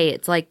going to say,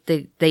 it's like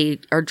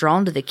they are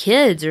drawn to the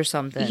kids or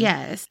something.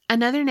 Yes.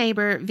 Another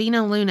neighbor,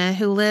 Vina Luna,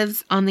 who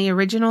lives on the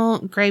original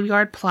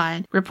graveyard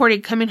plot,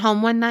 reported coming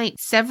home one night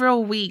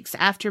several weeks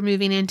after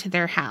moving into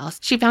their house.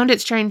 She found it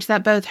strange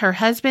that both her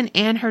husband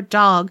and her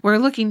dog were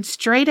looking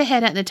straight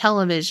ahead at the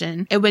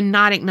television. It would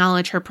not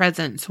acknowledge her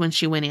presence when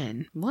she went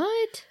in.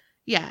 What?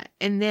 Yeah.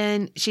 And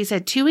then she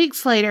said 2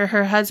 weeks later,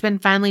 her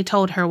husband finally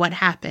told her what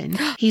happened.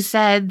 He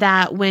said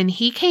that when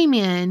he came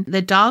in,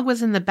 the dog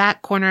was in the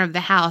back corner of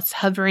the house,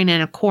 hovering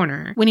in a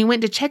corner. When he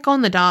went to check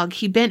on the dog,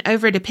 he bent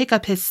over to pick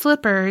up his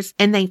slippers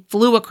and they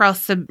flew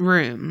across the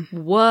room.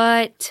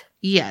 What?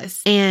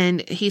 Yes.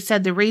 And he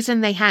said the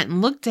reason they hadn't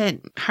looked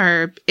at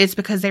her is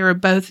because they were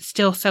both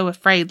still so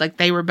afraid. Like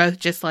they were both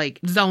just like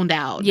zoned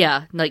out.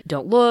 Yeah. Like,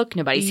 don't look.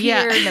 Nobody's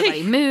here.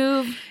 Nobody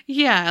move.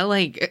 Yeah.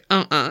 Like,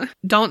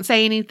 don't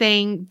say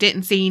anything.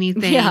 Didn't see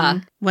anything.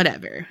 Yeah.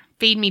 Whatever.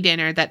 Feed me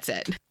dinner. That's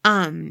it.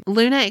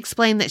 Luna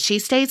explained that she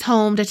stays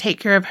home to take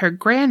care of her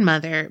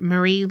grandmother,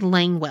 Marie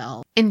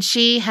Langwell. And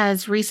she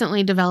has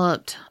recently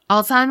developed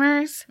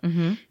Alzheimer's.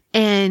 Mm-hmm.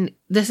 And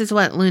this is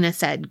what Luna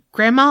said.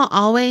 Grandma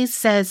always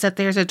says that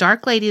there's a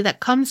dark lady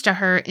that comes to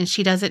her and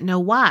she doesn't know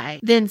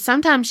why. Then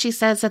sometimes she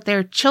says that there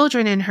are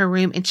children in her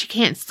room and she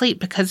can't sleep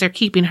because they're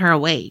keeping her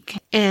awake.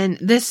 And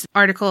this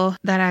article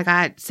that I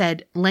got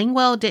said,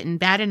 Langwell didn't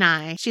bat an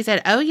eye. She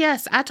said, oh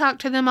yes, I talk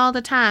to them all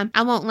the time.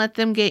 I won't let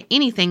them get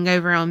anything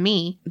over on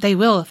me. They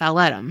will if I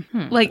let them.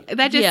 Like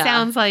that just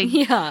sounds like,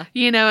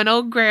 you know, an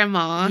old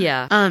grandma.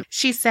 Yeah.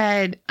 She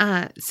said,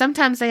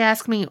 sometimes they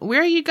ask me,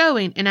 where are you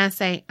going? And I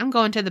say, I'm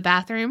going to the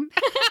bathroom.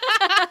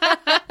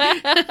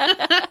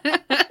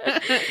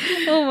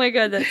 Oh my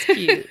God, that's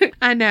cute.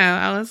 I know.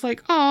 I was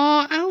like,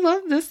 oh, I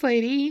love this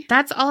lady.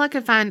 That's all I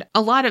could find.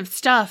 A lot of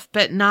stuff,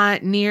 but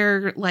not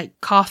near like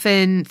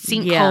coffin,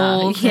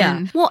 sinkholes.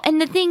 Yeah. Well,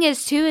 and the thing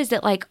is too, is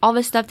that like all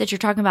the stuff that you're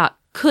talking about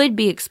could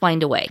be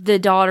explained away. The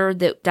daughter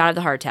that died of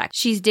the heart attack,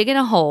 she's digging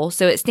a hole.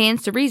 So it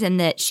stands to reason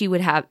that she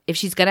would have, if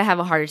she's going to have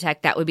a heart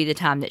attack, that would be the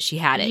time that she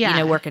had it, you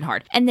know, working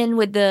hard. And then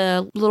with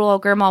the little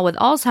old grandma with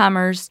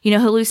Alzheimer's, you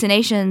know,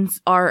 hallucinations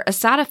are a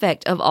side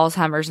effect of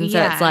Alzheimer's. And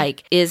so it's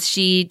like, is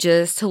she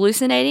just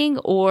hallucinating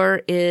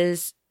or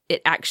is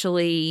it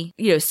actually,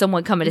 you know,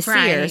 someone coming to see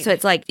her? So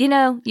it's like, you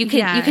know, you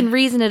can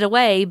reason it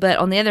away, but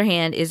on the other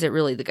hand, is it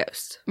really the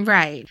ghost?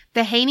 Right.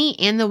 The Haney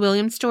and the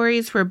Williams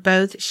stories were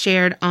both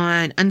shared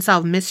on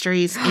Unsolved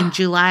Mysteries in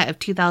July of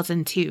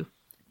 2002.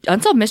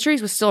 Unsolved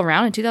Mysteries was still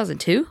around in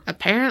 2002?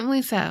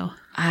 Apparently so.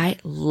 I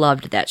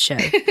loved that show.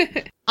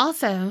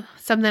 Also,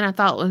 something I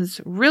thought was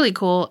really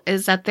cool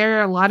is that there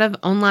are a lot of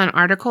online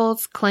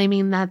articles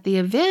claiming that the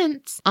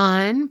events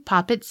on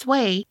Poppet's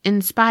Way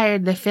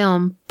inspired the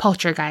film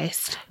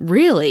Poltergeist.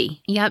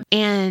 Really? Yep.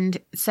 And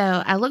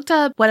so I looked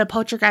up what a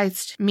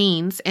poltergeist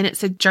means, and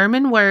it's a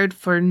German word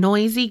for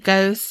noisy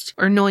ghost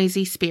or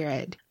noisy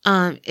spirit.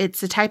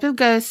 It's a type of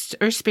ghost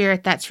or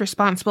spirit that's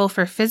responsible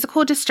for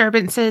physical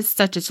disturbances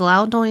such as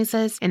loud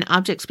noises and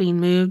objects being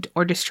moved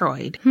or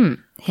destroyed.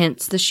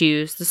 Hence the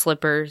shoes, the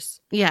slippers.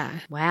 Yeah.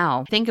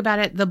 Wow. Think about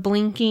it. The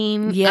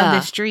blinking of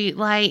the street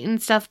light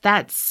and stuff.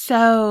 That's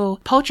so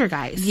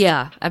poltergeist.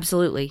 Yeah,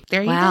 absolutely.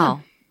 There you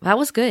go. That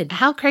was good.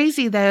 How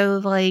crazy, though,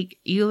 like,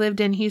 you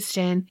lived in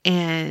Houston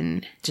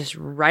and... just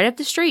right up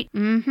the street.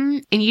 Mm-hmm.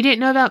 And you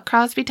didn't know about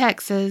Crosby,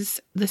 Texas,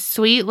 the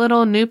sweet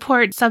little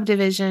Newport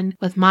subdivision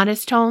with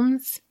modest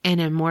homes and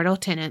immortal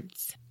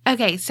tenants.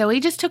 Okay, so we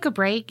just took a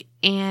break,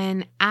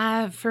 And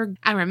I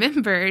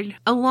remembered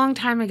a long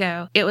time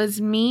ago, it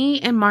was me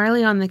and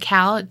Marley on the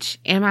couch,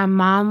 and my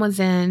mom was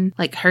in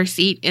like her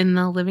seat in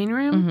the living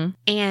room.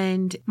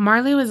 And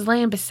Marley was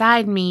laying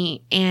beside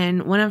me,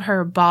 and one of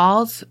her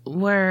balls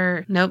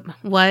was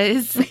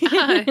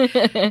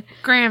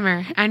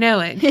grammar. I know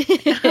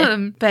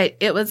it. But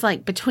it was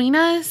like between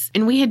us,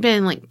 and we had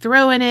been like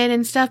throwing it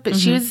and stuff, but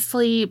she was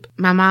asleep.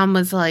 My mom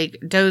was like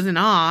dozing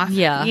off.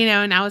 Yeah. You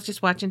know, and I was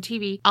just watching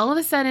TV. All of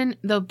a sudden,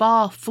 the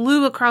ball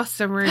flew across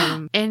the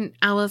room, and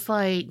I was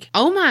like,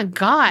 oh my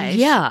gosh.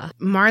 Yeah.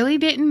 Marley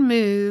didn't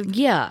move.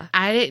 Yeah.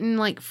 I didn't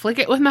like flick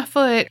it with my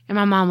foot. And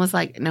my mom was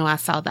like, no, I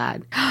saw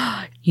that.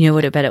 You know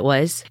what I bet it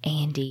was?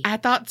 Andy. I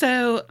thought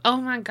so. Oh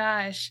my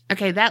gosh.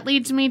 Okay, that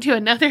leads me to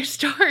another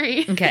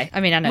story. Okay.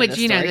 I mean, I know Which this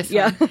you know story. this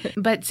Yeah. one.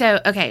 But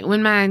so, okay,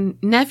 when my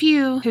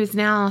nephew, who's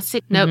now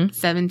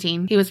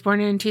 17, he was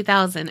born in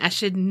 2000. I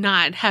should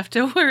not have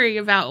to worry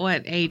about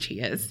what age he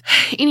is.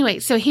 Anyway,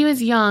 so he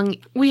was young.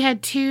 We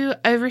had 2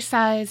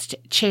 oversized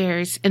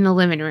chairs in the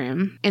living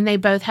room, and they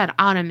both had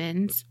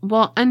ottomans.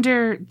 Well,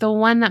 under the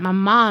one that my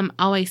mom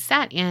always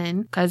sat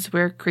in, because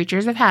we're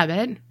creatures of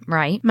habit,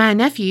 Right. my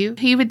nephew,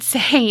 he would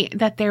say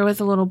that there was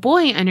a little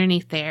boy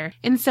underneath there.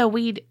 And so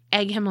we'd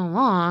egg him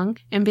along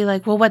and be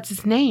like, well, what's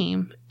his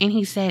name? And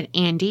he said,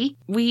 Andy.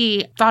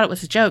 We thought it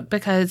was a joke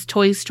because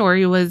Toy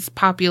Story was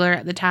popular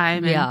at the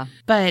time. Yeah.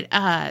 But,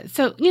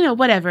 so, you know,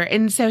 whatever.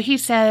 And so he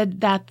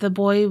said that the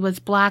boy was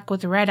black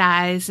with red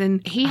eyes,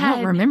 and he I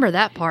don't remember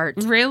that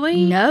part.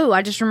 Really? No,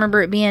 I just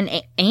remember it being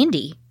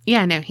Andy.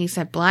 Yeah, no, he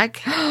said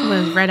black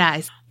with red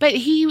eyes. But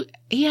he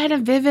had a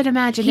vivid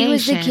imagination. He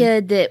was the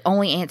kid that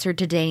only answered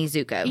to Danny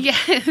Zuko.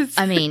 Yes.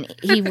 I mean,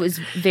 he was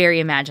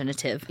very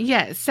imaginative.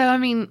 Yes. So, I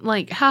mean,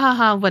 like, ha ha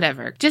ha,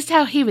 whatever. Just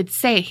how he would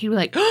say it, he would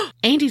like, oh,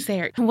 Andy's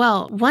there.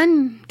 Well,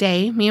 one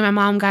day, me and my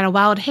mom got a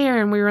wild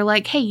hair, and we were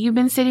like, hey, you've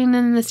been sitting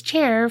in this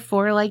chair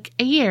for like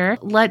a year.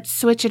 Let's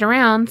switch it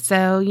around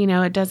so, you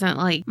know, it doesn't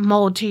like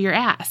mold to your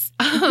ass.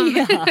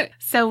 Yeah.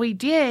 So we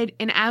did,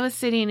 and I was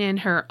sitting in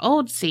her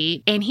old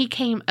seat, and he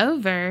came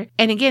over,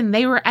 and again,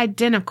 they were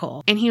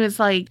identical. And he was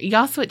like,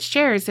 y'all switched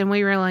chairs, and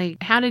we were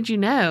like, how did you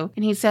know?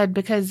 And he said,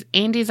 because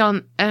Andy's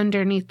on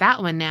underneath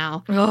that one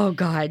now. Oh,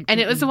 God. And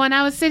it was the one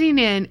I was sitting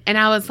in, and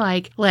I was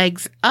like,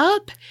 legs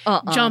up,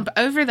 jump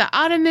over the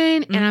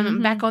ottoman, and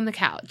I'm back on the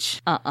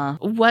couch.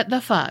 What the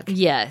fuck?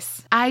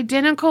 Yes.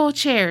 Identical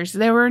chairs.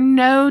 There were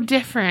no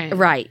different.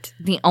 Right.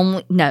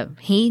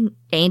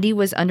 Andy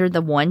was under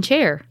the one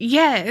chair.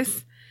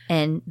 Yes.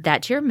 And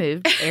that chair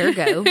moved,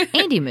 ergo,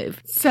 Andy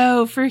moved.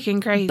 So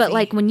freaking crazy. But,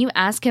 like, when you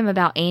ask him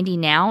about Andy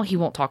now, he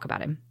won't talk about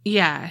him.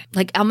 Yeah.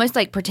 Like, almost,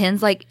 like,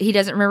 pretends like he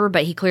doesn't remember,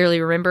 but he clearly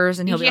remembers,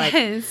 and he'll be like,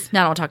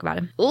 no, I don't talk about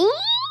him.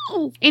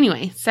 Ooh.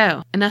 Anyway,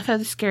 so, enough of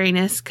the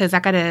scariness, because I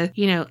gotta,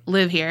 you know,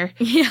 live here.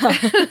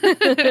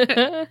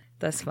 Yeah.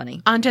 That's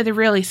funny. On to the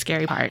really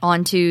scary part.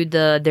 On to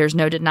the there's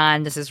no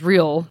denying this is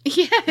real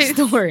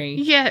story.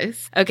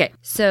 Yes. Okay,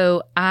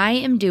 so I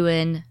am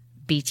doing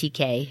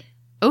BTK.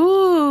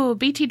 Ooh,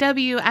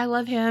 BTW. I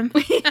love him.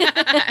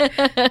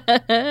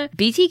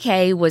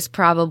 BTK was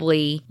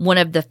probably one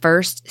of the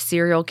first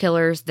serial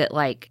killers that,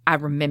 like, I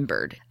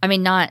remembered. I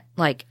mean, not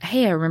like,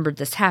 hey, I remembered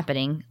this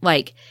happening.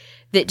 Like,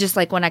 that just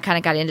like when I kind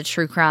of got into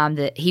true crime,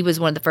 that he was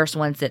one of the first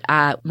ones that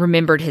I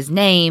remembered his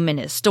name and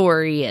his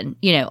story and,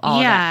 you know, all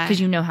that. Because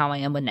you know how I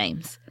am with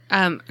names.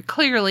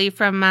 Clearly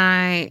from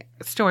my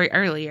story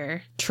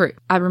earlier. True.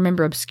 I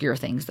remember obscure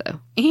things,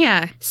 though.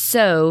 Yeah.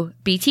 So,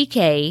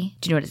 BTK,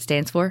 do you know what it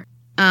stands for?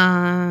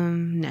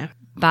 No.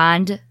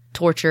 Bind,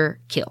 torture,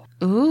 kill.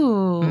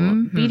 Ooh.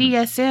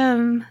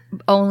 BDSM.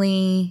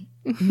 Only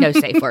no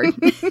safe word.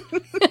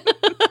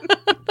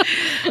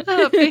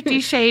 50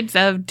 Shades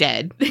of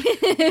Dead.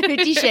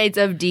 50 Shades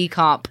of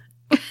D-Comp.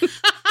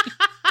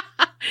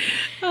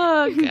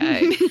 Oh,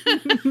 God.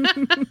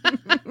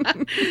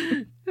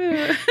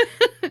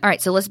 All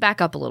right, so let's back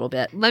up a little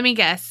bit. Let me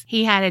guess.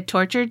 He had a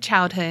tortured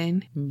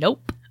childhood.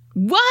 Nope.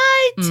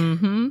 What?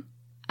 Mm-hmm.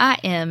 I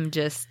am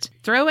just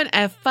throwing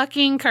a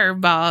fucking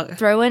curveball.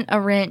 Throwing a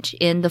wrench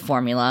in the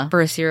formula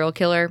for a serial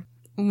killer.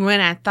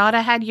 When I thought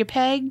I had you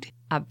pegged,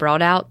 I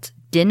brought out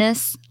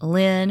Dennis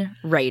Lynn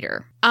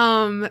Rader.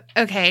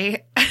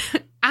 Okay.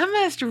 I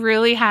must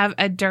really have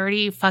a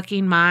dirty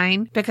fucking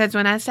mind, because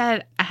when I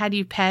said I had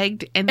you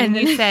pegged and then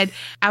you said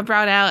I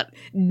brought out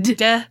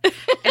duh,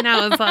 and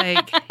I was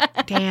like,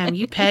 damn,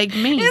 you pegged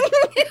me.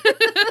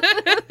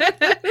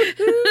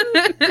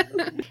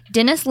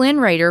 Dennis Lynn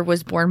Rader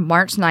was born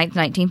March 9th,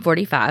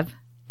 1945.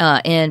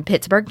 In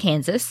Pittsburgh,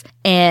 Kansas,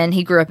 and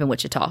he grew up in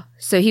Wichita.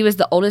 So he was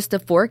the oldest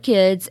of 4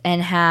 kids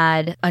and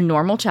had a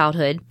normal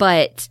childhood,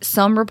 but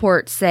some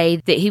reports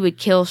say that he would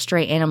kill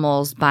stray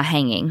animals by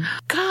hanging.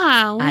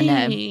 Golly. I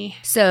know.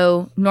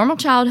 So normal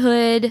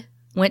childhood,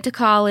 went to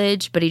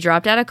college, but he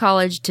dropped out of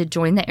college to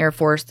join the Air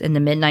Force in the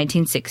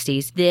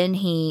mid-1960s.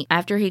 Then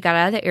after he got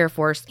out of the Air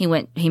Force,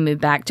 he moved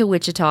back to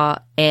Wichita,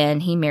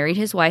 and he married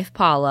his wife,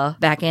 Paula,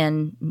 back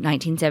in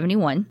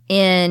 1971.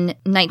 In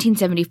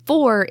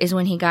 1974 is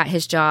when he got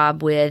his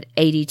job with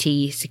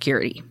ADT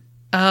Security.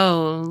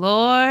 Oh,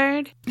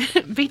 Lord.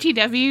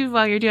 BTW,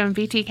 while you're doing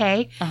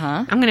BTK,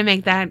 I'm going to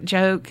make that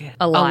joke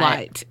a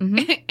lot.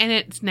 And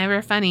it's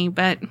never funny,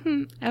 but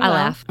I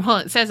laugh. Well,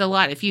 it says a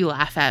lot if you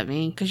laugh at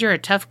me, because you're a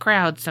tough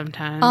crowd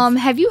sometimes.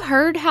 Have you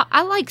heard how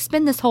I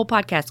spend this whole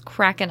podcast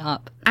cracking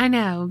up? I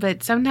know,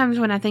 but sometimes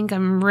when I think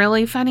I'm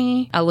really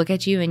funny, I look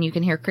at you and you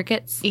can hear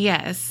crickets.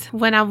 Yes.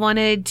 When I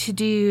wanted to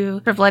do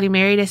for Bloody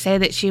Mary to say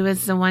that she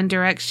was the One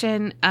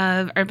Direction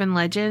of urban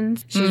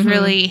legends, she's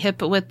really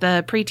hip with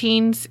the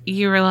preteens,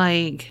 you were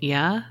like,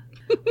 yeah?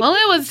 Well,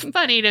 it was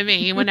funny to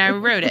me when I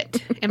wrote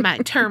it in my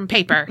term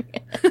paper.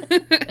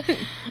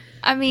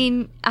 I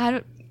mean,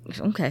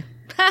 okay.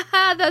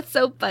 That's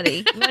so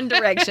funny. One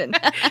Direction.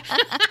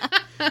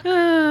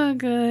 Oh,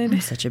 good. I'm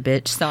such a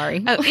bitch.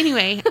 Sorry. Oh,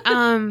 anyway,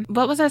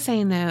 what was I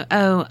saying though?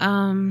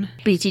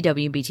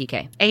 BTW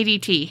Btk.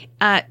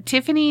 ADT.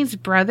 Tiffany's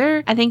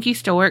brother, I think,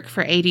 used to work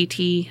for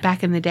ADT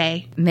back in the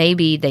day.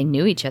 Maybe they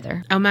knew each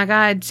other. Oh my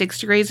God, 6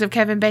 Degrees of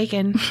Kevin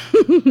Bacon.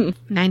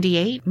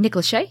 98. Nick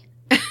Lachey?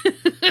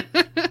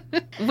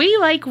 We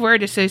like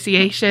word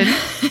association.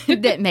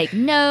 That make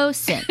no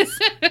sense.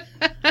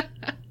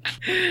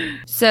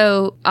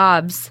 So,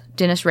 OBS,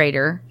 Dennis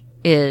Rader,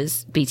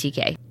 is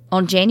BTK.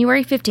 On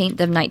January 15th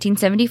of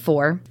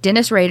 1974,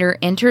 Dennis Rader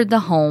entered the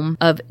home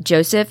of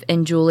Joseph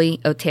and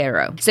Julie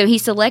Otero. So he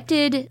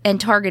selected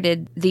and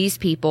targeted these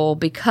people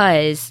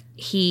because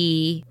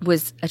he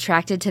was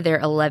attracted to their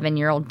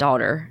 11-year-old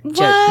daughter,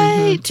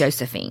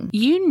 Josephine.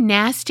 You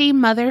nasty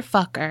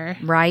motherfucker.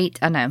 Right?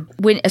 I know.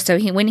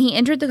 When he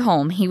entered the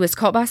home, he was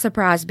caught by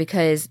surprise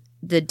because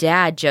the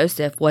dad,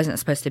 Joseph, wasn't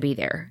supposed to be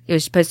there. It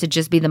was supposed to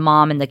just be the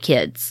mom and the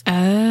kids.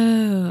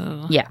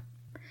 Oh. Yeah.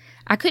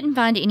 I couldn't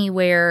find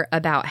anywhere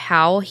about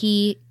how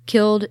he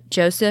killed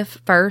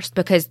Joseph first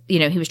because, he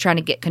was trying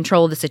to get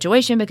control of the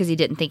situation because he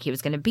didn't think he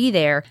was going to be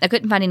there. I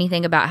couldn't find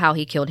anything about how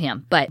he killed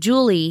him. But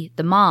Julie,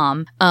 the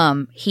mom,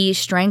 he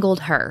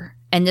strangled her.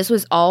 And this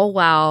was all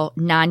while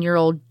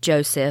 9-year-old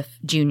Joseph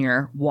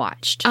Jr.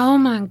 watched. Oh,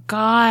 my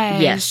gosh.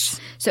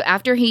 Yes. So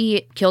after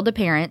he killed the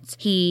parents,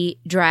 he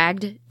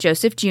dragged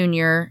Joseph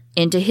Jr.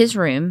 into his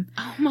room.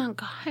 Oh, my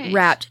gosh.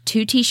 Wrapped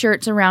 2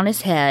 T-shirts around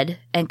his head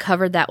and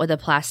covered that with a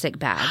plastic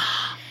bag.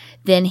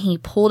 Then he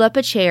pulled up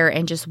a chair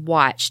and just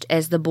watched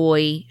as the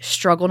boy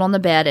struggled on the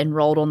bed and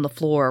rolled on the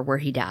floor where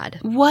he died.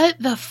 What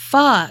the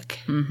fuck?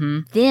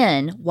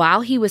 Then,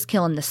 while he was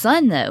killing the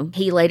son, though,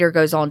 he later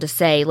goes on to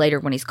say, later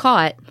when he's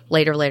caught,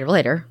 later.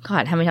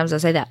 God, how many times did I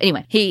say that?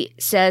 Anyway, he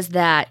says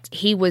that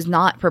he was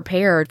not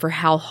prepared for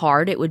how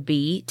hard it would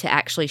be to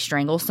actually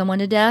strangle someone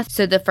to death.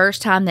 So the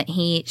first time that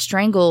he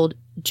strangled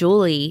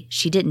Julie,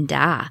 she didn't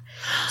die.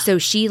 So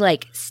she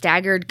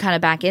staggered kind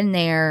of back in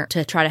there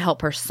to try to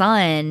help her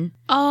son.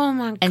 Oh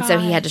my god. And so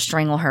he had to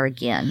strangle her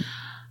again.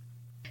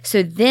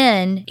 So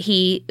then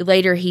he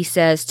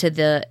says to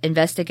the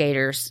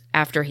investigators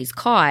after he's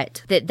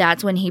caught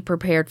that's when he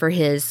prepared for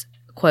his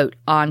quote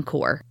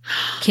encore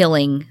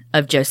killing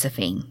of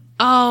Josephine.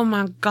 Oh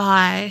my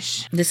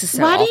gosh. This is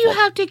so Why awful. do you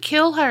have to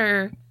kill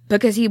her?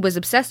 Because he was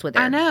obsessed with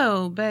her. I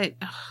know, but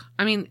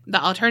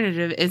the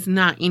alternative is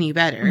not any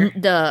better.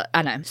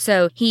 I know.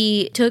 So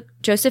he took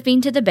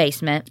Josephine to the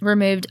basement,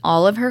 removed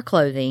all of her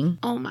clothing.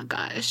 Oh my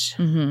gosh.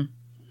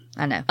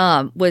 I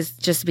know. Was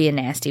just being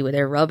nasty with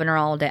her, rubbing her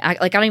all day.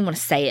 I don't even want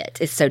to say it.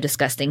 It's so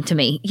disgusting to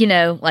me.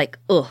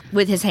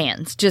 With his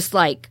hands, just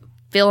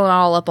filling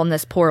all up on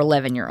this poor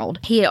 11-year-old.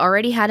 He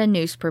already had a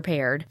noose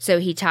prepared, so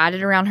he tied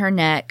it around her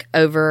neck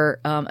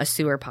over a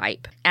sewer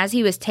pipe. As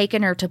he was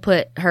taking her to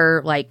put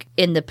her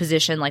in the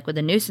position with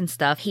the noose and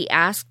stuff, he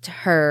asked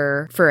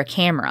her for a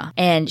camera,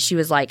 and she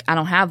was like, I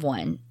don't have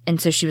one. And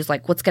so she was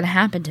like, what's going to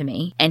happen to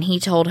me? And he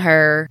told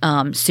her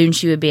soon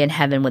she would be in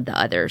heaven with the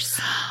others.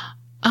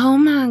 Oh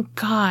my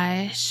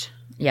gosh.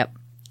 Yep.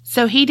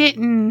 So he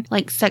didn't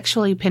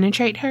sexually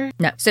penetrate her?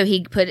 No. So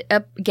he put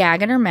a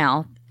gag in her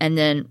mouth and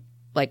then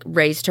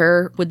raised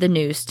her with the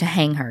noose to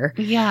hang her.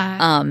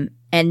 Yeah.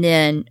 And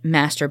then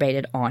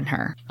masturbated on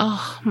her.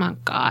 Oh my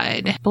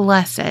God.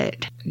 Bless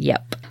it.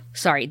 Yep.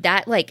 Sorry.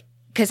 That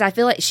because I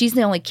feel like she's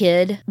the only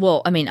kid.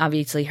 Well,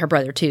 obviously her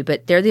brother too,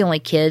 but they're the only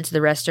kids.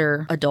 The rest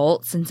are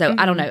adults. And so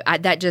I don't know.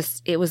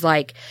 It was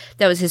that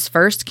was his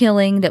first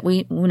killing that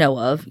we know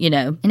of,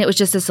 and it was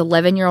just this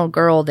 11-year-old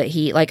girl that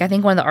he, I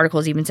think one of the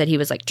articles even said he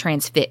was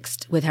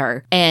transfixed with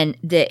her. And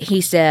that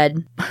he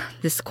said,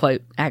 this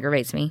quote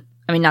aggravates me.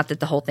 Not that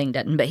the whole thing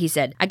doesn't, but he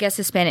said, I guess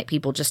Hispanic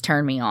people just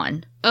turn me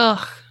on.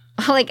 Ugh.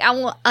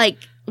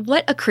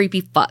 What a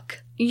creepy fuck.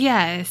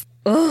 Yes.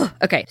 Ugh.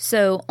 Okay,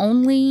 so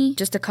only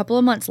just a couple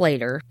of months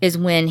later is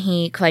when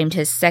he claimed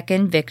his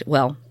second victim,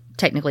 well,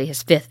 technically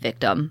his 5th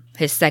victim,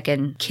 his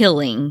second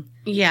killing.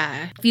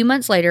 Yeah. A few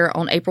months later,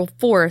 on April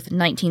 4th,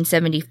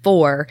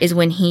 1974, is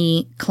when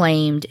he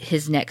claimed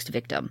his next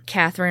victim,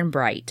 Catherine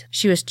Bright.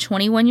 She was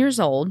 21 years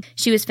old.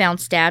 She was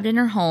found stabbed in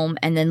her home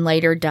and then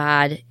later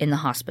died in the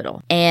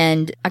hospital.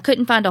 And I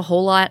couldn't find a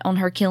whole lot on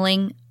her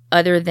killing.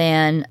 other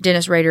than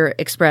Dennis Rader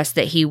expressed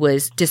that he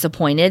was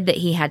disappointed that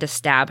he had to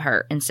stab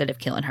her instead of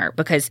killing her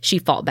because she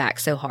fought back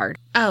so hard.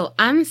 Oh,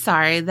 I'm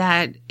sorry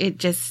that it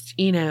just,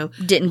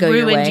 didn't go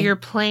your way. Ruined your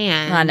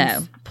plan. I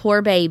know.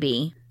 Poor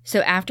baby. So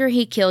after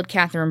he killed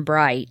Catherine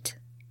Bright,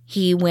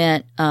 he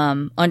went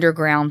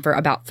underground for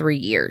about 3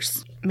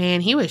 years.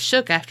 Man, he was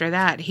shook after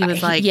that. He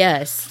was like,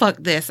 yes. Fuck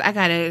this. I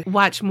got to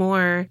watch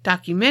more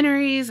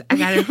documentaries. I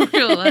got to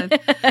realize,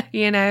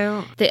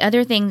 The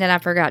other thing that I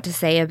forgot to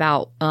say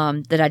about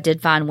that I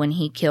did find when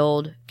he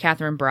killed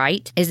Catherine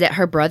Bright is that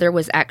her brother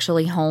was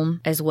actually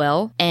home as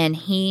well. And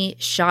he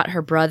shot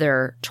her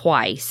brother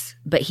twice,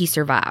 but he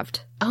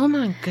survived. Oh,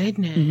 my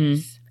goodness.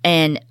 Mm-hmm.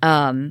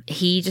 And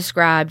he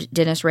described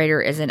Dennis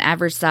Rader as an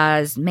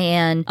average-sized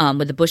man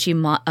with a bushy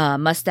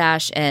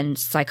mustache and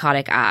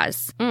psychotic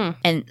eyes.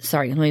 And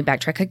sorry, let me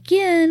backtrack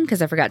again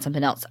because I forgot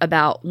something else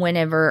about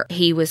whenever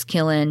he was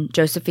killing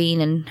Josephine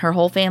and her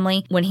whole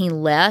family. When he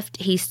left,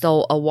 he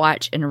stole a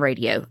watch and a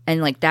radio.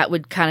 And that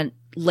would kind of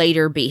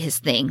later be his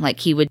thing.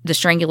 He would, the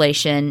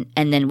strangulation,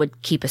 and then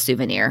would keep a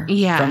souvenir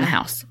from the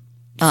house.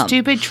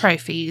 Stupid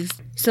trophies.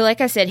 So like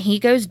I said, he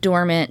goes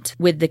dormant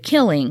with the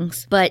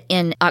killings, but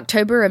in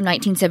October of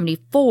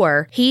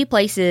 1974, he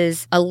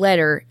places a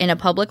letter in a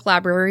public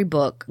library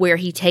book where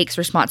he takes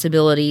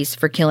responsibilities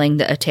for killing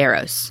the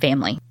Oteros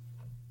family.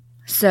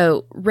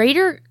 So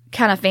Rader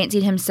kind of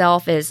fancied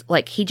himself as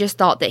he just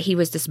thought that he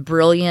was this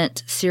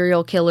brilliant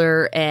serial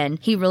killer, and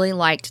he really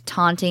liked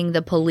taunting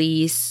the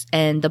police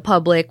and the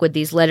public with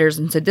these letters.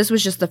 And so this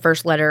was just the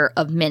first letter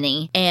of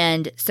many.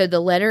 And so the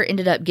letter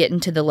ended up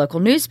getting to the local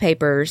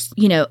newspapers.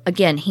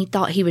 Again, he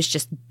thought he was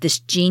just this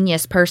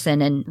genius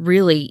person, and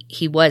really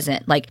he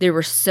wasn't. There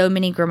were so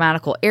many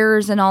grammatical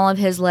errors in all of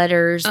his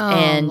letters,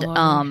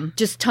 and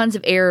just tons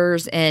of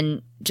errors,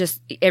 and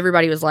just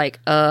everybody was like,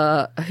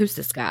 who's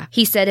this guy?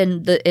 He said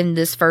in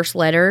this first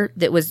letter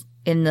that was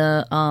in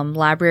the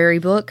library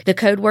book, the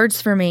code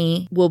words for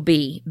me will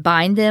be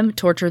bind them,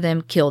 torture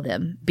them, kill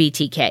them,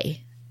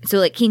 BTK.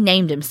 So he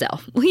named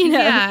himself,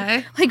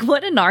 Yeah.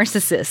 What a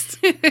narcissist.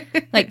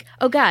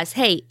 Oh guys,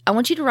 hey, I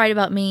want you to write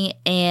about me,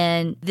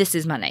 and this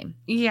is my name.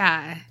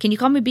 Yeah. Can you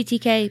call me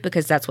BTK?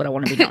 Because that's what I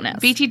want to be known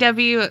as.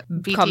 Btw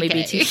Btk. Call me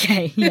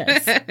BTK,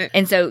 yes.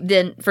 And so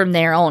then from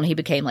there on, he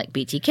became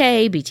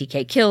BTK,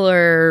 BTK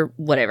killer,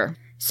 whatever.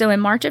 So in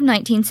March of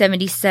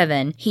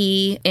 1977,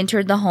 he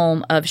entered the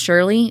home of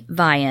Shirley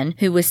Vian,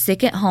 who was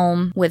sick at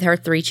home with her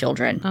 3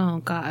 children.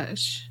 Oh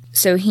gosh.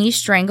 So he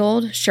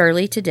strangled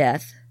Shirley to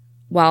death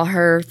while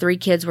her 3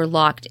 kids were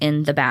locked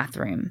in the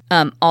bathroom.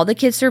 All the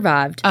kids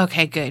survived.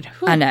 Okay, good.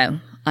 Whew. I know.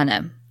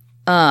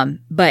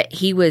 But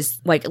he was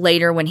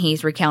later when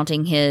he's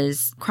recounting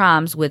his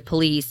crimes with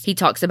police, he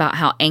talks about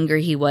how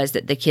angry he was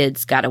that the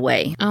kids got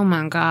away. Oh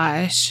my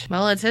gosh.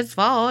 Well, it's his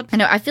fault. I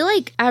know. I feel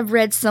like I've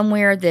read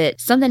somewhere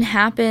that something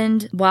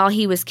happened while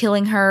he was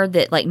killing her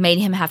that made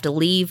him have to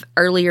leave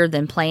earlier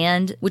than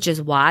planned, which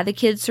is why the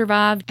kids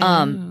survived.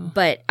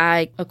 But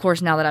of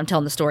course, now that I'm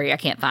telling the story, I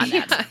can't find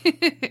that.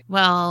 Yeah.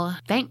 Well,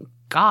 thank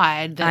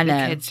God that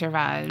the kids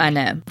survived. I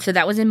know. So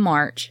that was in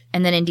March.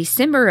 And then in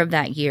December of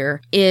that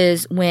year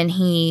is when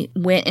he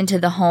went into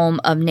the home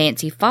of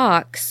Nancy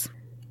Fox.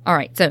 All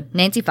right. So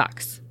Nancy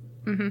Fox.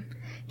 Mm-hmm.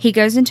 He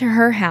goes into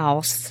her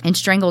house and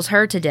strangles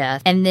her to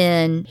death. And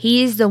then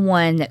he's the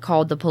one that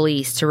called the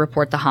police to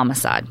report the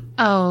homicide.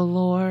 Oh,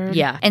 Lord.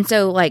 Yeah. And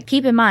so,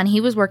 keep in mind,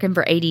 he was working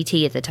for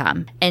ADT at the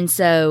time. And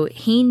so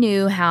he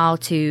knew how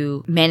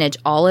to manage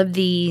all of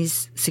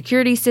these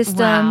security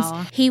systems.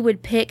 Wow. He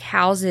would pick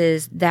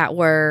houses that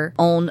were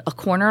on a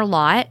corner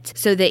lot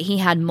so that he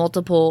had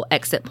multiple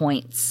exit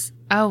points.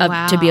 Oh,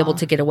 wow. To be able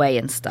to get away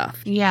and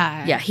stuff.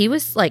 Yeah. Yeah, he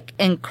was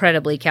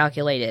incredibly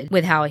calculated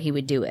with how he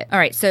would do it. All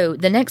right, so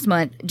the next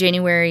month,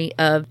 January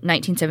of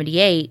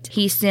 1978,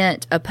 he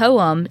sent a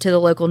poem to the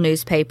local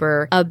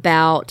newspaper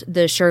about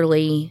the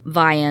Shirley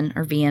Vian,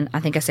 or Vian, I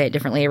think I say it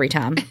differently every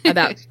time,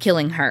 about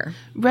killing her.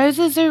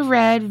 Roses are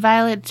red,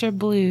 violets are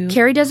blue.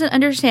 Carrie doesn't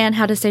understand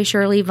how to say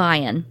Shirley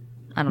Vian.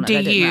 I don't know. Do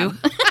you?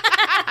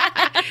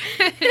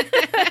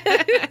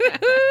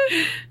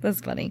 That's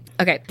funny.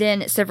 Okay.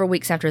 Then several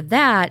weeks after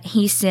that,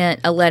 he sent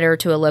a letter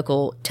to a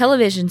local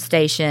television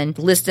station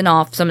listing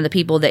off some of the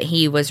people that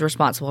he was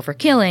responsible for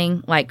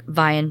killing, like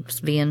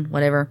Vian,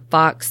 whatever,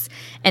 Fox,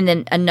 and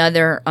then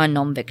another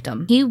unknown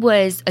victim. He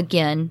was,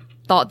 again,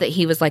 thought that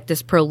he was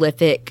this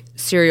prolific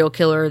serial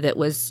killer that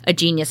was a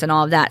genius and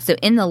all of that. So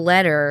in the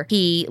letter,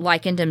 he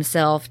likened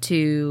himself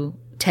to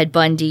Ted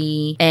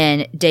Bundy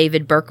and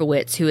David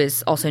Berkowitz, who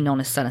is also known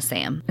as Son of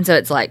Sam. And so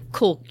it's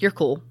cool, you're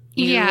cool.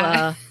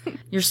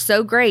 You're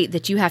so great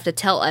that you have to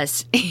tell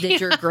us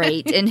that you're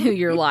great and who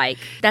you're like.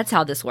 That's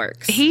how this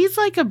works. He's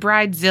like a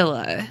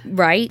bridezilla.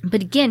 Right?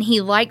 But again,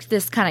 he liked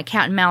this kind of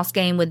cat and mouse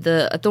game with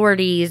the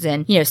authorities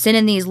and,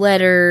 sending these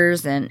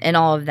letters and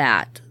all of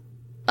that.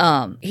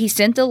 He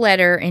sent the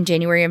letter in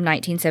January of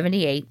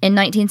 1978. In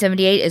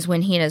 1978 is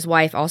when he and his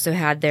wife also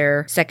had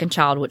their second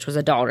child, which was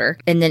a daughter.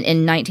 And then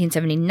in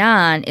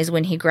 1979 is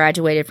when he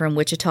graduated from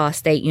Wichita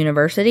State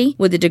University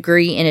with a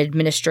degree in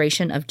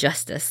administration of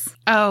justice.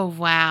 Oh,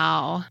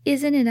 wow.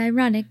 Isn't it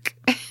ironic?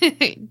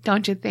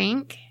 Don't you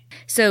think?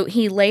 So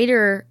he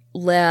later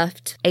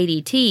left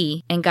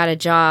ADT and got a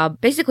job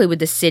basically with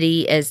the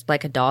city as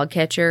like a dog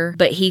catcher,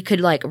 but he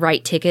could like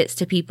write tickets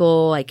to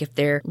people, like if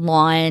their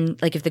lawn,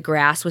 like if the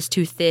grass was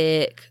too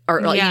thick or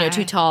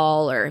too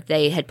tall, or if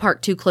they had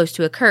parked too close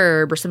to a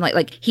curb or something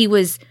like he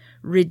was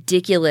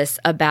ridiculous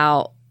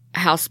about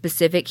how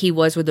specific he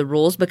was with the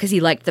rules because he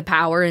liked the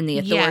power and the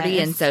authority.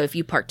 Yes. And so if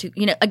you park too,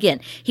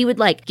 again, he would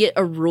like get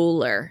a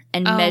ruler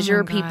and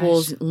measure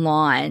people's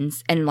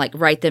lawns and like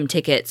write them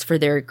tickets for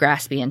their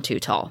grass being too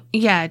tall.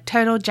 Yeah,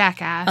 total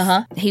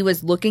jackass. He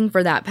was looking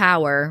for that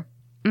power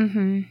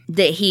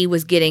that he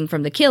was getting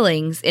from the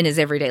killings in his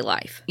everyday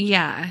life.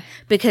 Yeah.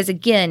 Because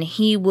again,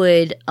 he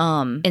would,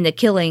 in the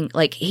killing,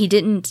 like he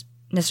didn't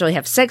necessarily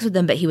have sex with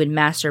them, but he would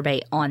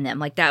masturbate on them.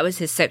 Like that was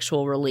his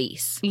sexual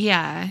release.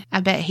 Yeah. I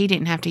bet he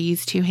didn't have to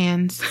use two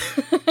hands.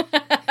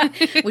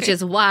 Which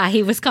is why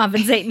he was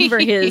compensating for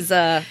his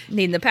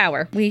needing the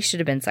power. We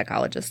should have been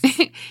psychologists.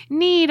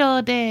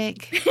 Needle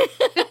dick.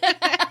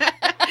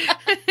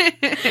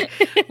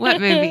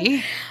 What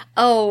movie?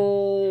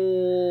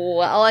 Oh,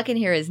 all I can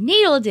hear is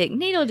needle dick,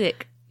 needle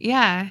dick.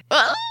 Yeah.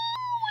 Oh.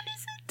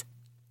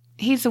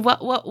 He's a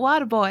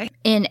water boy.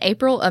 In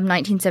April of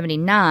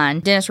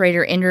 1979, Dennis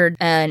Rader entered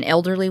an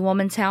elderly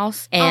woman's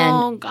house. And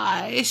oh,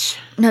 gosh.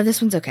 No,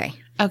 this one's okay.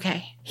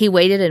 Okay. He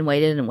waited and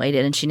waited and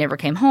waited, and she never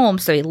came home,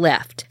 so he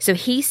left. So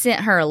he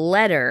sent her a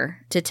letter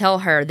to tell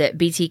her that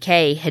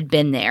BTK had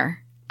been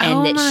there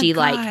and that she,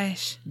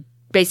 gosh.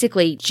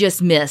 Basically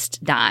just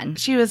missed dying.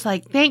 She was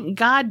like, thank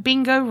God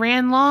bingo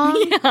ran long.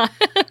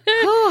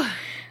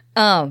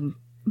 Yeah.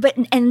 But,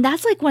 and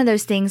that's like one of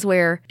those things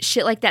where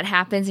shit like that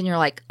happens and you're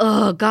like,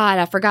 oh God,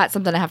 I forgot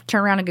something. I have to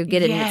turn around and go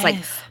get it. Yes. And it's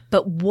like,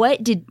 but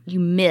what did you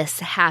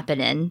miss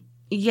happening?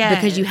 Yeah.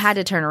 Because you had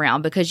to turn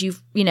around because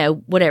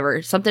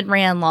whatever, something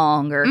ran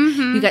long or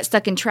you got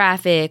stuck in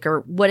traffic or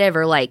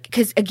whatever. Like,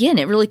 because again,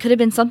 it really could have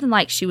been something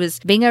like she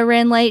was, bingo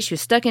ran late, she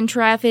was stuck in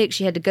traffic,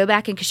 she had to go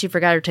back in because she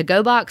forgot her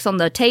to-go box on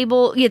the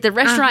table at the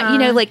restaurant,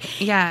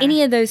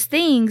 any of those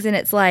things. And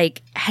it's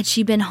like, had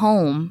she been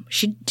home,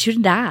 she would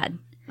have died.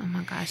 Oh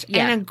my gosh.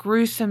 Yeah. And a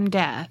gruesome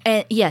death.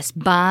 And yes,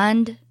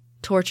 bind,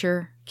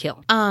 torture,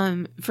 kill.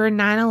 For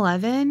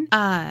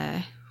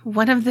 9/11,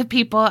 one of the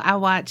people I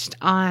watched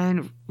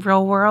on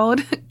Real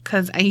World,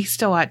 because I used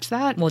to watch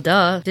that. Well,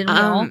 duh. Didn't we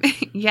all?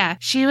 Yeah.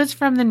 She was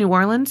from the New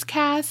Orleans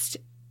cast.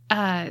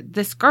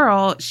 This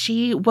girl,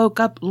 she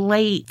woke up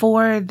late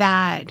for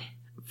that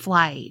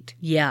flight.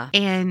 Yeah.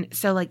 And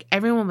so like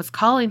everyone was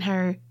calling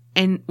her.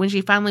 And when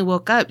she finally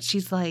woke up,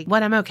 she's like,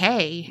 what, I'm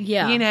okay.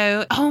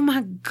 Yeah. Oh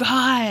my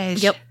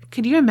gosh. Yep.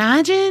 Could you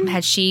imagine?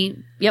 Had she,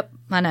 yep,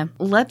 I know.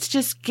 Let's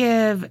just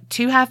give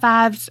 2 high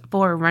fives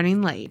for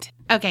running late.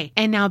 Okay.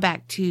 And now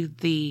back to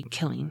the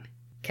killing.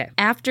 Okay.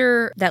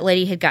 After that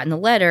lady had gotten the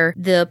letter,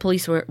 the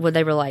police were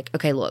like,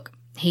 okay, look,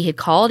 he had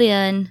called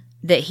in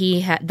that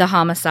he had the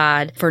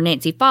homicide for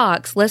Nancy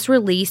Fox. Let's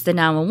release the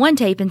 911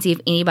 tape and see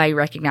if anybody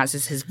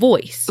recognizes his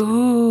voice.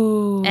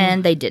 Ooh.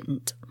 And they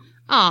didn't.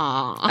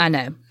 Aw. I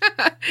know.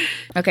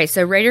 Okay,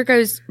 so Rader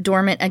goes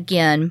dormant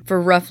again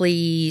for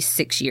roughly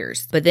 6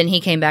 years, but then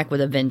he came back with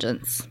a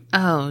vengeance.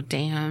 Oh,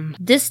 damn.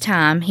 This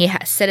time, he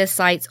set his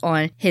sights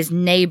on his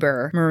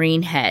neighbor,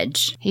 Maureen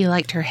Hedge. He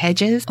liked her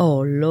hedges? Oh,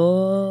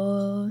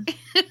 Lord.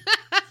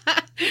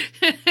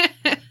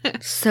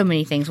 So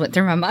many things went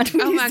through my mind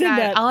when oh you my said God.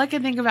 that. All I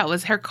could think about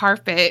was her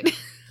carpet.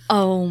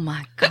 Oh,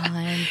 my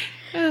God.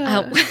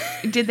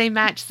 Did they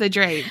match the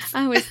drapes?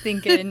 I was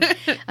thinking,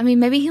 I mean,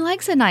 maybe he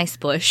likes a nice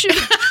bush.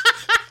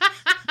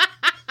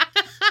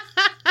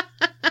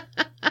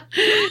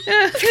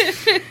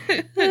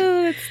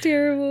 Oh, that's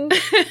terrible.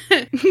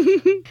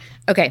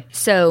 Okay,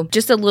 so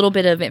just a little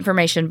bit of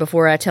information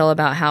before I tell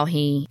about how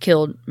he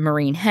killed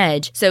Maureen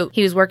Hedge. So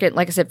he was working,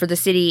 like I said, for the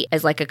city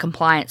as like a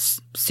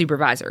compliance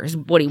supervisor is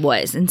what he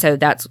was. And so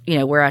that's,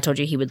 where I told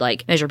you he would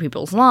like measure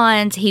people's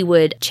lawns. He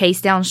would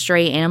chase down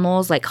stray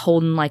animals, like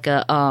holding like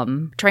a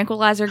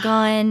tranquilizer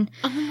gun.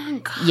 Oh my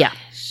gosh. Yeah.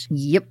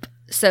 Yep.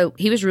 So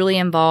he was really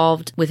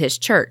involved with his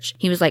church.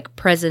 He was like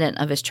president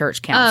of his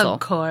church council. Of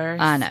course.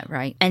 I know,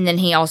 right? And then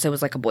he also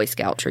was like a Boy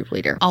Scout troop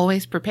leader.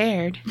 Always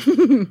prepared.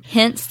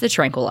 Hence the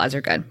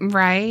tranquilizer gun.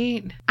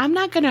 Right. I'm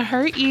not going to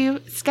hurt you.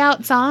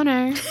 Scout's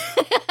honor.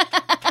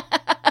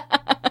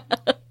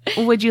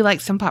 Would you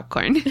like some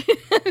popcorn?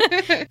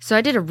 So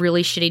I did a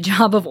really shitty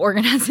job of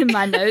organizing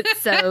my notes.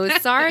 So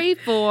sorry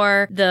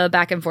for the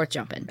back and forth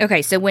jumping.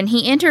 Okay, so when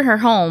he entered her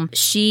home,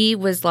 she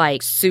was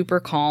like super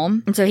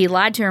calm. And so he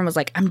lied to her and was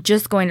like, I'm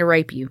just going to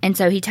rape you. And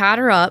so he tied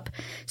her up.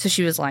 So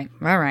she was like,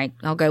 all right,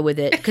 I'll go with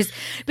it.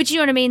 But you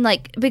know what I mean?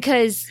 Like,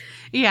 because...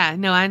 Yeah,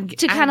 no,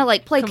 to kind of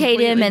like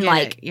placate him and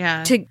like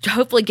to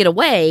hopefully get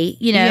away,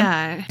 you know?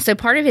 Yeah. So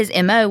part of his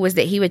MO was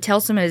that he would tell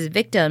some of his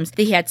victims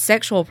that he had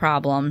sexual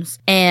problems.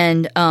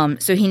 And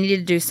so he needed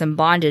to do some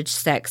bondage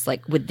sex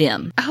like with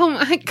them. Oh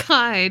my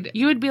God.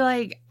 You would be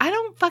like, I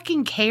don't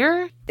fucking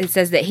care. It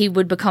says that he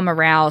would become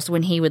aroused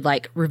when he would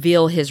like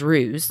reveal his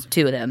ruse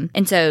to them.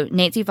 And so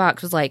Nancy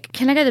Fox was like,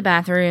 can I go to the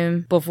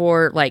bathroom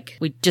before like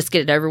we just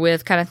get it over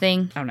with kind of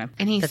thing? I don't know.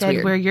 And he That's said,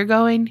 weird. where you're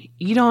going,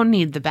 you don't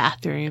need the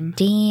bathroom.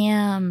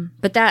 Damn.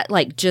 But that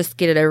like just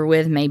get it over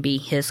with may be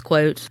his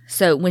quote.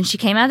 So when she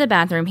came out of the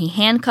bathroom, he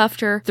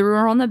handcuffed her, threw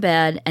her on the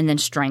bed, and then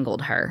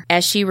strangled her.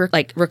 As she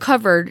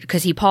recovered,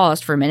 because he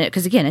paused for a minute,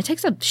 because again, it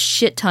takes a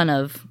shit ton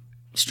of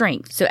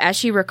strength. So as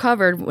she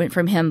recovered went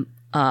from him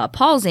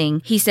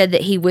pausing, he said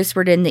that he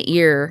whispered in the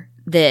ear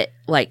that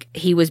like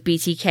he was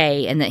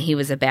BTK and that he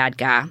was a bad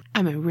guy.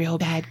 I'm a real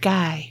bad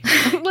guy.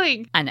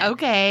 Like, I know.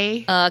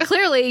 Okay.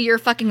 Clearly you're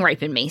fucking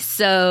raping me.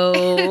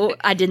 So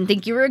I didn't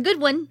think you were a good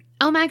one.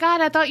 Oh my God,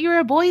 I thought you were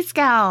a Boy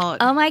Scout.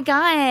 Oh my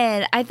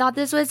God, I thought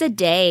this was a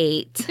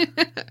date.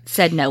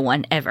 Said no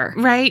one ever.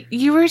 Right?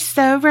 You were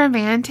so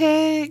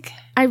romantic.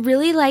 I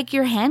really like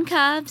your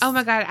handcuffs. Oh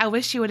my God, I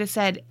wish you would have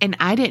said, and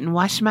I didn't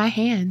wash my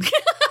hands.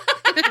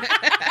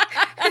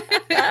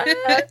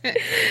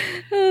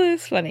 Oh,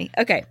 that's funny.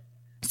 Okay.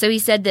 So he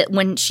said that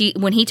when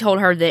he told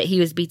her that he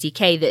was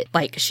BTK, that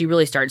like she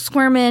really started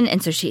squirming,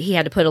 and so he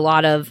had to put a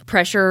lot of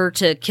pressure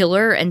to kill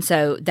her, and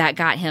so that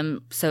got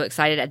him so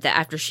excited that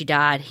after she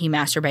died, he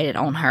masturbated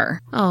on her.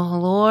 Oh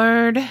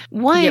Lord!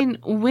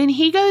 When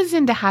he goes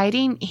into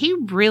hiding, he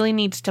really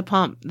needs to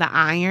pump the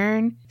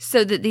iron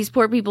so that these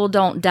poor people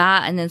don't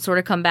die and then sort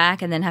of come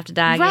back and then have to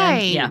die again.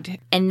 Right. Yeah.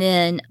 And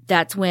then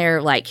that's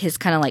where like his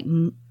kind of like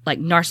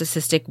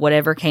narcissistic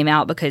whatever came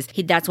out, because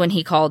that's when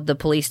he called the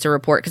police to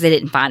report because they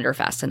didn't find her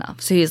fast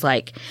enough. So he was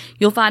like,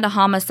 you'll find a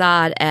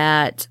homicide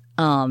at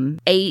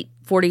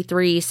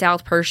 843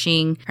 South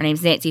Pershing. Her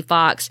name's Nancy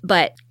Fox.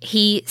 But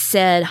he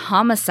said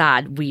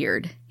homicide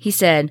weird. He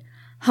said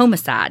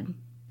homicide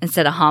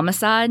instead of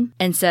homicide.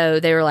 And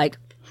so they were like,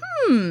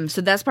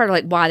 So that's part of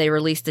like why they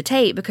released the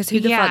tape, because who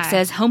the fuck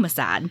says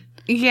homicide?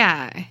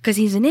 Yeah. Because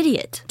he's an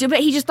idiot. But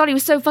he just thought he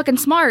was so fucking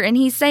smart, and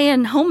he's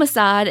saying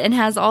homicide and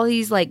has all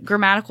these like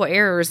grammatical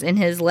errors in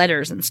his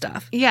letters and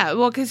stuff. Yeah,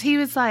 well, because he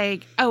was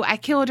like, oh, I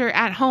killed her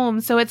at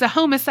home, so it's a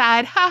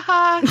homicide. Ha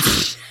ha.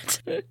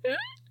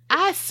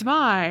 I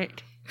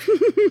smart.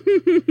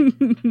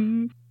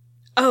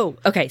 Oh,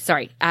 okay.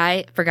 Sorry.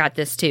 I forgot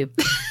this too.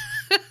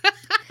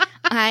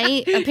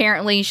 I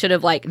apparently should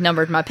have like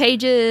numbered my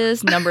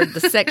pages, numbered the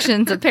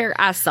sections of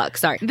I suck.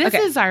 Sorry. This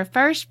is our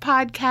first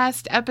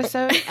podcast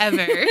episode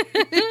ever.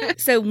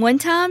 So one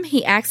time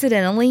he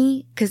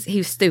accidentally, because he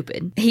was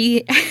stupid,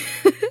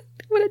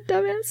 what a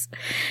dumbass,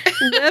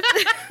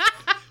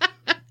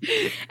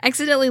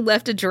 accidentally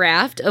left a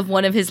draft of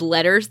one of his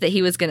letters that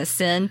he was going to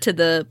send to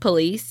the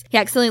police. He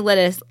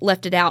accidentally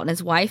left it out, and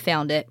his wife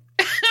found it.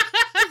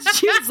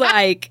 She was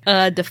like,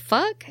 the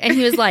fuck? And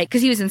he was like,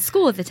 because he was in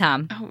school at the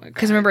time. Oh my God.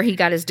 Because remember, he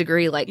got his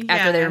degree like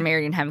after they were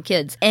married and having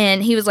kids.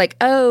 And he was like,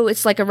 oh,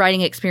 it's like a writing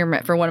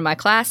experiment for one of my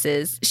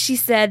classes. She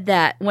said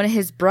that one of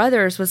his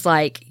brothers was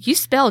like, you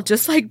spell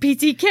just like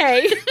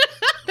BTK.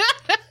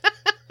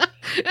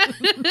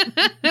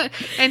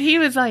 And he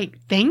was like,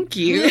 thank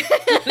you.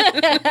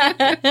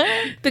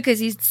 Because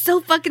he's so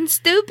fucking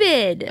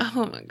stupid.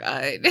 Oh my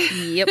God.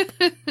 Yep.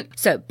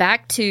 So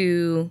back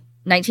to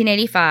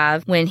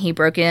 1985, when he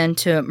broke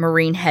into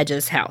Maureen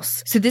Hedges'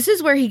 house. So this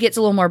is where he gets a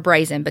little more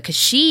brazen, because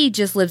she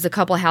just lives a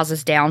couple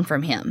houses down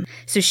from him.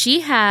 So she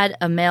had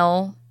a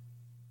male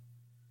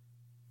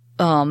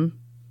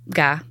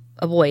guy,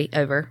 a boy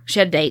over. She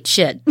had a date.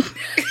 Shit.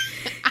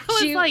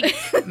 I was like...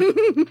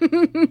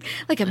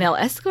 like a male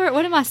escort?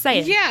 What am I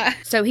saying? Yeah.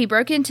 So he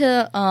broke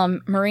into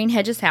Maureen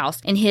Hedges' house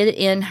and hid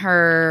in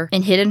her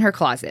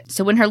closet.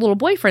 So when her little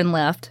boyfriend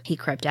left, he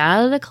crept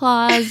out of the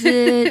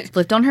closet,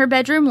 flipped on her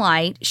bedroom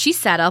light. She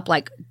sat up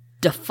like,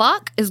 the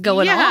fuck is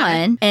going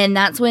on? And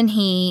that's when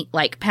he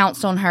like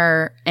pounced on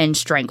her and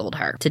strangled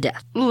her to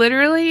death.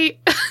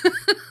 Literally...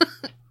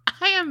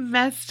 I am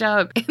messed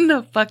up in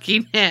the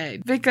fucking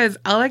head, because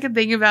all I can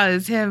think about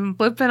is him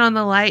flipping on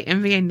the light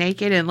and being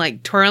naked and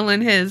like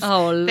twirling his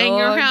thing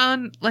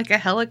around like a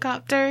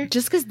helicopter.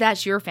 Just because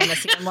that's your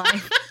fantasy in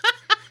life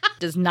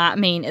does not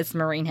mean it's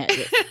Maureen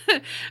Hedges.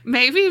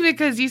 Maybe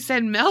because you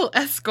said male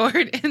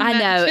escort. I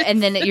know.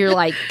 And then you're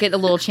like, get a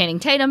little Channing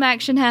Tatum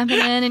action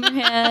happening in your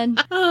head.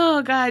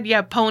 Oh, God.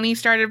 Yeah. Pony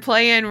started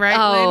playing right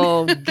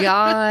Oh,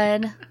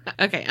 God.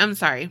 Okay. I'm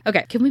sorry.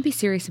 Okay. Can we be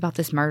serious about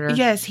this murder?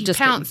 Yes. He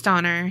pounced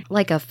on her.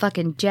 Like a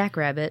fucking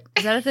jackrabbit.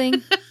 Is that a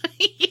thing?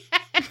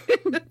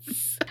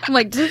 Yes. I'm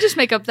like, did I just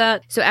make up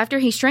that? So after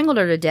he strangled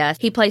her to death,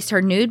 he placed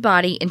her nude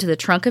body into the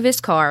trunk of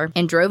his car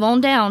and drove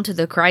on down to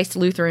the Christ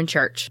Lutheran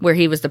Church, where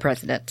he was the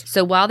president.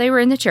 So while they were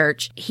in the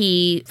church,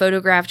 he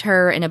photographed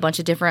her in a bunch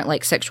of different,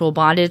 like, sexual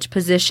bondage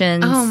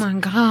positions. Oh, my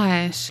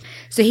gosh.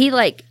 So he,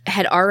 like,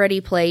 had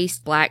already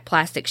placed black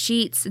plastic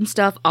sheets and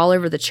stuff all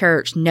over the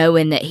church,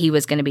 knowing that he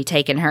was going to be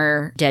taking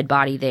her dead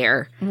body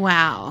there.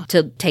 Wow.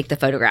 To take the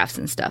photographs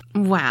and stuff.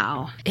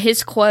 Wow.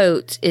 His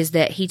quote is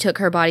that he took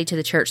her body to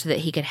the church so that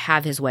he could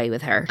have his way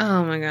with her.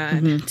 Oh, my God.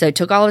 Mm-hmm. So he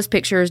took all his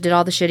pictures, did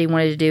all the shit he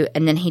wanted to do,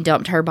 and then he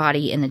dumped her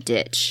body in a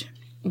ditch.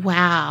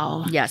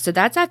 Wow. Yeah, so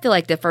that's, I feel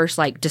like, the first,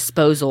 like,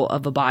 disposal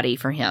of a body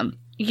for him.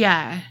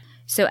 Yeah.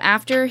 So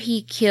after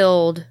he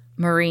killed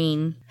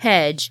Maureen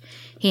Hedge,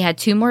 he had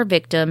 2 more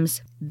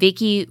victims,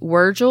 Vicky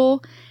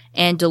Wirgel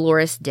and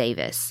Dolores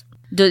Davis.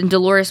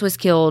 Dolores was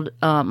killed,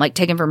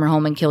 taken from her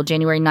home and killed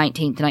January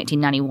 19th,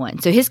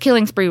 1991. So his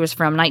killing spree was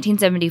from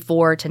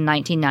 1974 to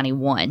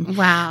 1991.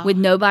 Wow. With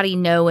nobody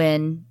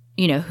knowing,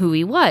 who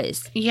he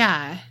was.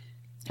 Yeah.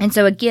 And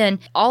so again,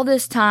 all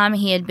this time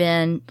he had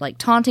been, like,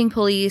 taunting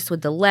police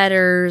with the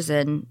letters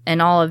and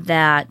all of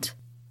that.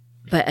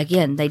 But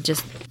again, they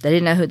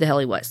didn't know who the hell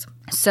he was.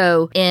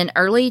 So in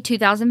early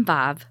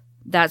 2005,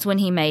 that's when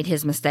he made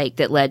his mistake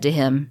that led to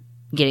him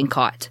getting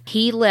caught.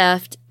 He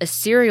left a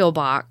cereal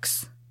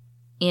box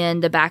in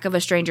the back of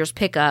a stranger's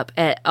pickup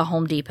at a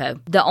Home Depot.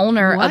 The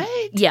owner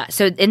What?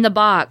 So in the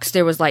box,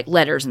 there was, like,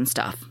 letters and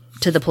stuff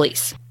to the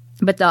police.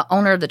 But the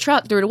owner of the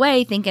truck threw it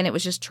away thinking it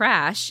was just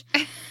trash.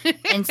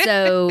 And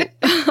so,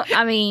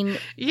 I mean,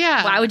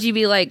 Yeah. why would you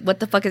be like, what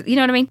the fuck is, you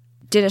know what I mean?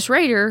 Dennis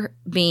Rader,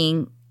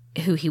 being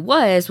who he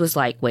was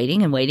like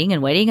waiting and waiting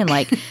and waiting and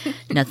like,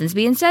 nothing's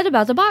being said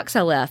about the box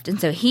I left. And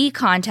so he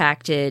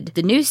contacted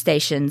the news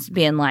stations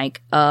being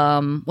like,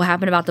 what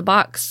happened about the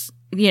box,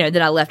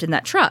 that I left in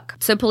that truck?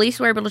 So police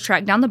were able to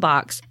track down the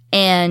box,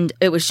 and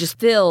it was just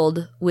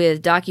filled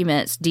with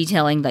documents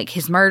detailing, like,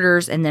 his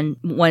murders and then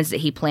ones that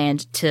he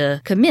planned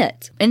to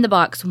commit. In the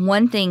box,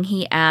 one thing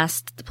he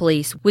asked the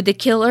police, would the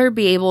killer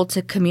be able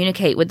to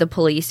communicate with the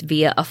police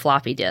via a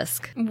floppy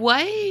disk?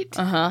 What?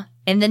 Uh-huh.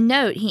 In the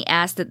note, he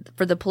asked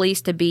for the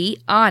police to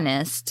be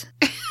honest.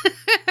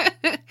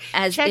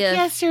 As Check if,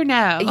 yes or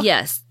no.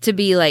 Yes, to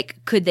be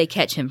like, could they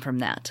catch him from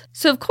that?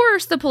 So, of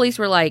course, the police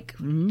were like,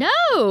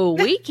 no,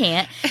 we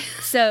can't.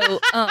 So,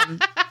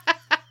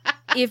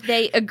 if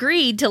they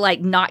agreed to,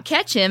 like, not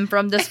catch him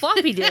from this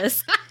floppy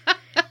disk,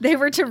 they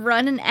were to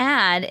run an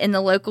ad in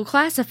the local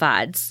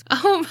classifieds.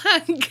 Oh,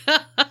 my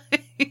God.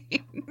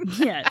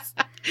 Yes.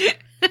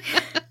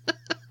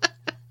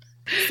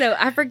 So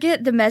I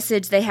forget the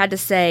message they had to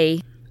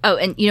say. Oh,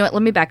 and you know what?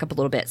 Let me back up a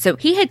little bit. So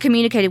he had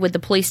communicated with the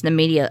police and the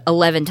media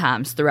 11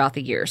 times throughout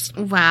the years.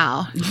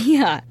 Wow.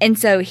 Yeah. And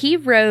so he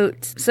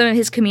wrote some of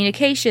his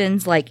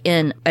communications, like,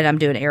 in, and I'm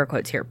doing air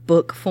quotes here,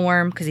 book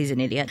form, because he's an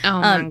idiot.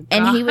 Oh, my God.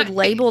 And he would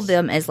label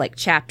them as, like,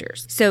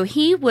 chapters. So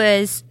he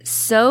was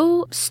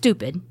so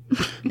stupid.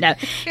 No,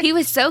 he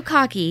was so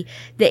cocky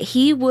that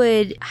he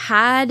would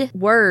hide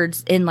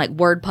words in, like,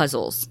 word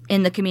puzzles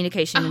in the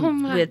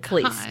communication with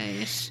police.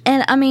 Gosh.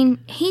 And I mean,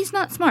 he's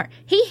not smart.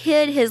 He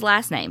hid his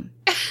last name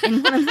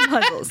in one of the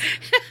puzzles.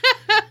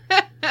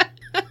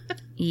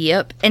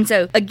 Yep. And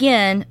so,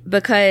 again,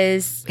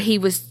 because he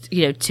was,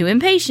 too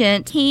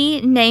impatient, he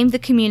named the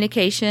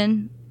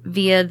communication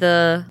via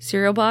the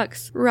cereal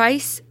box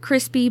Rice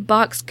Krispie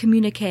Box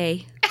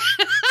Communique.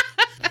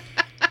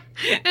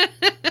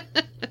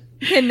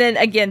 And then,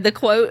 again, the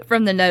quote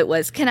from the note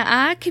was, can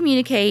I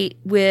communicate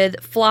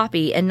with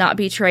floppy and not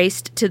be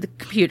traced to the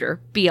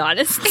computer? Be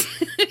honest.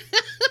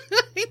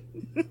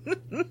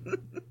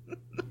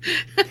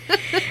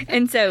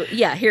 And so,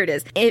 yeah, here it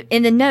is.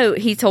 In the note,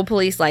 he told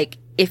police, like,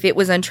 if it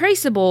was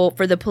untraceable,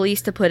 for the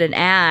police to put an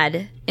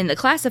ad in the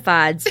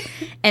classifieds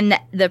and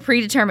the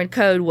predetermined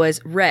code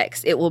was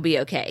Rex, it will be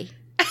okay.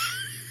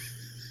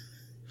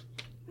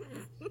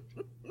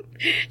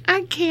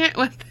 I can't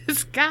with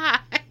this guy.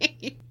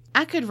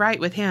 I could write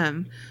with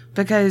him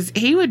because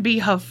he would be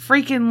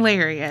freaking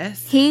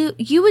hilarious.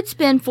 You would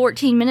spend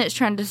 14 minutes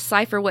trying to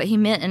decipher what he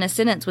meant in a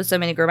sentence with so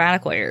many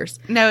grammatical errors.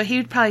 No, he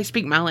would probably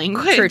speak my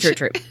language.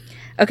 True.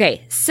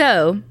 Okay,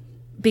 so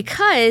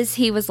because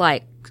he was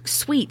like,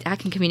 sweet, I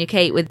can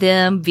communicate with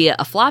them via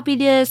a floppy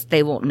disk.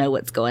 They won't know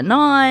what's going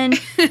on.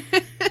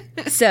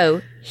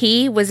 So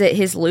he was at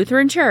his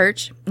Lutheran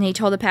church, and he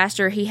told the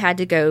pastor he had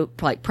to go,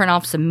 like, print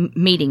off some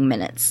meeting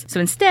minutes. So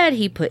instead,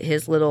 he put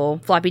his little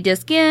floppy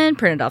disk in,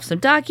 printed off some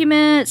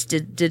documents,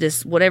 did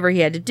this whatever he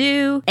had to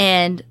do.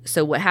 And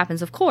so what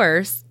happens, of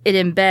course, it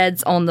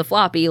embeds on the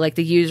floppy, like,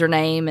 the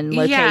username and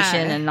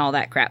location and all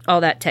that crap.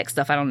 All that tech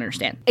stuff I don't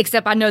understand.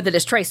 Except I know that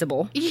it's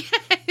traceable.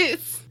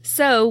 Yes.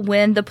 So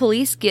when the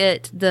police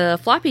get the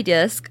floppy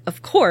disk,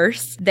 of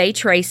course, they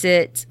trace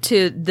it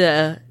to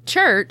the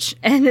church,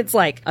 and it's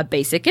like a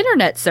basic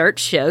internet search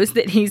shows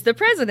that he's the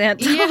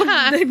president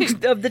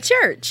of the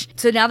church.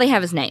 So now they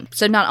have his name.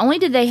 So not only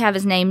did they have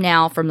his name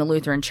now from the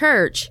Lutheran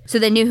church, so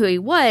they knew who he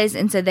was,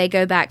 and so they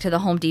go back to the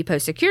Home Depot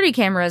security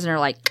cameras and are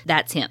like,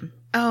 that's him.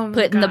 Oh, my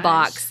put in the gosh.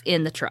 box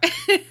in the truck.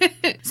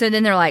 So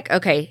then they're like,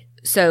 okay,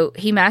 so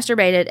he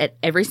masturbated at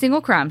every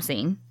single crime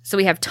scene. So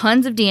we have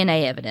tons of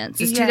DNA evidence.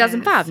 It's Yes.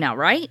 2005 now,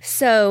 right?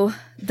 So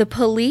the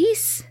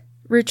police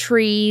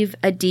retrieve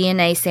a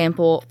DNA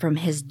sample from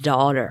his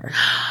daughter.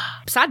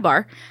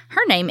 Sidebar,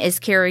 her name is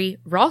Carrie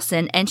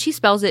Rawson, and she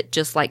spells it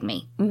just like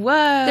me.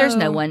 Whoa. There's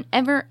no one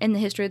ever in the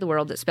history of the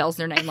world that spells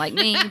their name like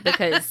me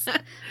because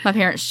my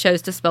parents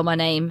chose to spell my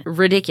name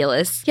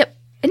ridiculous. Yep.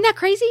 Isn't that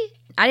crazy?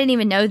 I didn't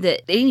even know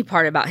that any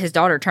part about his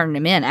daughter turning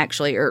him in,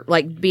 actually, or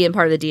like being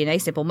part of the DNA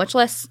sample, much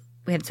less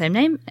we had the same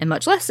name, and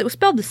much less it was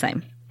spelled the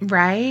same.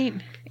 Right?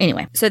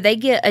 Anyway, so they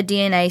get a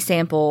DNA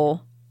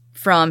sample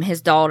from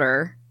his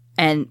daughter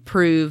and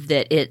prove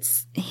that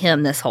it's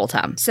him this whole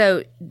time.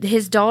 So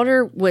his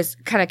daughter was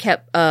kind of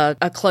kept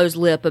a closed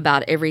lip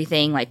about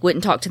everything, like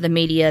wouldn't talk to the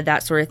media,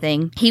 that sort of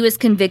thing. He was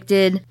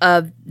convicted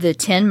of the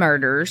 10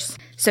 murders.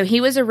 So he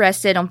was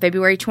arrested on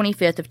February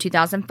 25th of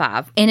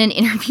 2005. In an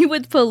interview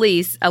with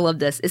police, I love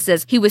this, it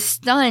says he was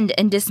stunned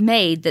and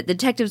dismayed that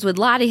detectives would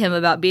lie to him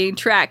about being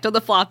tracked on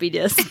the floppy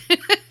disk.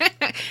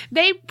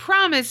 They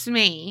promised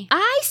me.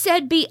 I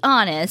said be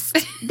honest.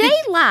 They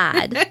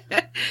lied.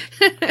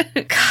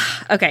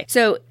 Okay,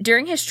 so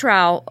during his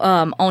trial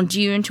on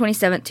June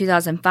 27th,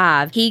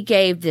 2005, he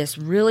gave this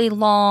really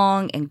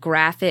long and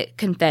graphic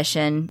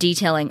confession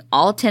detailing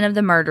all 10 of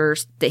the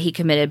murders that he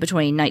committed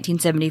between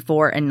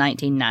 1974 and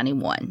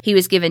 1991. He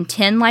was given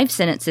 10 life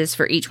sentences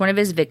for each one of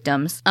his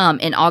victims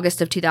in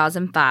August of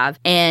 2005,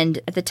 and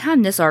at the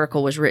time this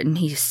article was written,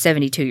 he's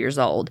 72 years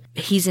old.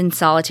 He's in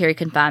solitary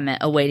confinement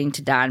awaiting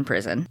to die in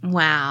prison.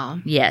 Wow.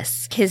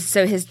 Yes.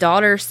 His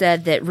daughter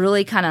said that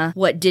really kind of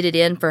what did it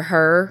in for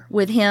her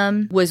with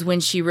him was when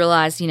she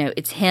realized,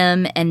 it's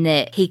him and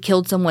that he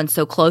killed someone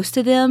so close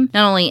to them,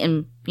 not only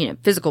in,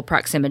 physical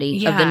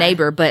proximity of the Yeah.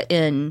 neighbor, but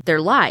in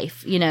their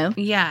life,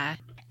 Yeah.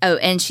 Oh,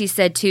 and she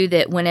said, too,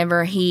 that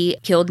whenever he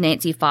killed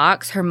Nancy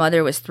Fox, her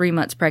mother was 3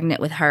 months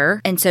pregnant with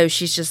her. And so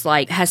she's just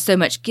like, has so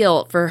much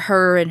guilt for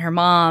her and her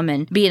mom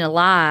and being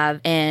alive.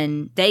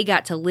 And they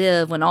got to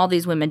live when all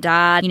these women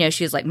died.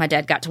 She was like, my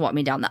dad got to walk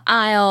me down the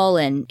aisle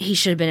and he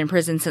should have been in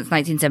prison since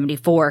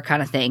 1974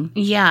 kind of thing.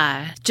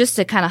 Yeah. Just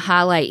to kind of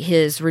highlight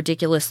his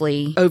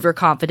ridiculously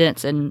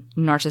overconfidence and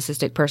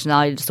narcissistic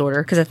personality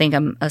disorder, because I think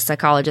I'm a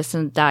psychologist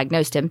and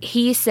diagnosed him.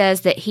 He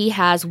says that he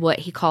has what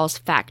he calls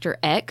Factor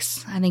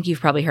X. I think you've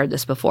probably heard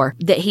this before,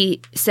 that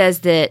he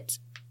says that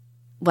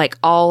like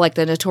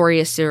the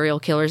notorious serial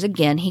killers,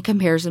 again, he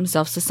compares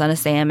himself to Son of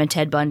Sam and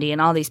Ted Bundy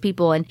and all these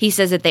people. And he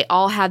says that they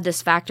all have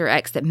this Factor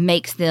X that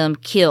makes them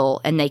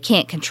kill and they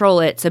can't control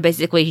it. So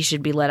basically he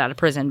should be let out of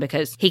prison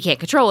because he can't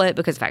control it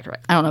because Factor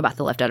X. I don't know about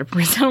the left out of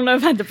prison. I don't know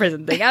about the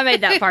prison thing. I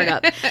made that part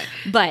up.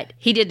 But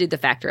he did do the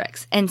Factor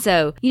X. And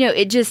so,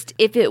 it just,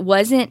 if it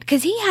wasn't,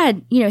 because he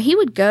had, he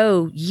would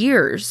go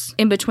years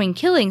in between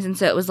killings. And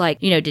so it was like,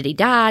 did he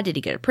die? Did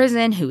he go to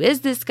prison? Who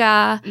is this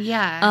guy?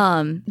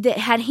 Yeah. That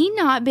had he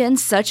not been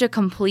such a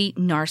complete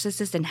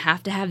narcissist and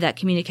have to have that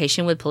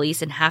communication with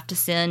police and have to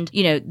send,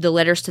 the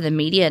letters to the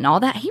media and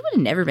all that, he would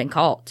have never been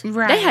caught.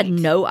 Right. They had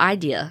no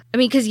idea. I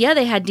mean, because,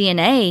 they had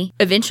DNA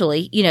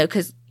eventually,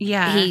 because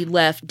Yeah. he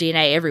left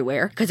DNA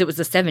everywhere because it was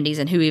the 70s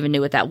and who even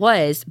knew what that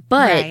was.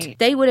 But Right.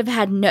 they would have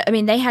had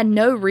they had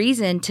no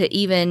reason to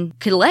even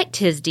collect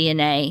his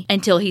DNA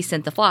until he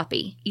sent the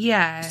floppy.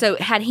 Yeah. So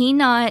had he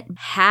not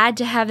had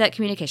to have that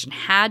communication,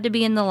 had to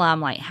be in the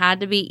limelight, had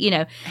to be,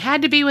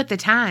 had to be with the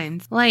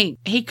times. Like,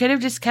 he could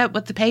have just kept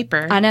with the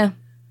paper. I know.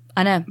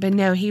 But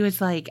no, he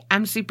was like,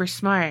 I'm super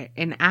smart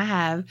and I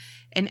have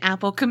an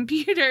Apple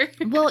computer.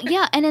 Well,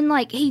 yeah. And then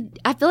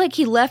I feel like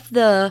he left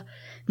the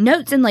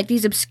notes in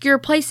these obscure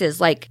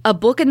places, like a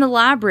book in the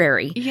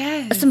library.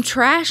 Yes. Some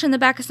trash in the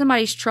back of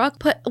somebody's truck.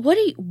 But what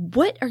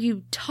are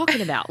you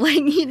talking about?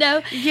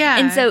 Yeah.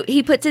 And so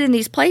he puts it in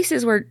these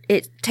places where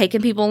it's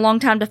taken people a long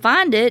time to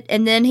find it.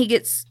 And then he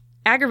gets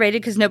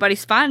aggravated because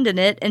nobody's finding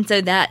it. And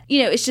so that,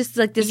 it's just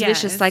like this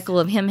vicious cycle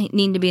of him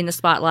needing to be in the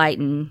spotlight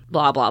and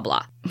blah, blah,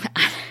 blah.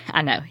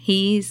 I know.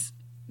 He's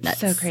nuts.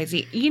 So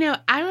crazy.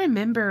 I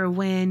remember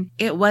when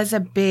it was a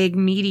big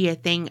media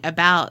thing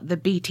about the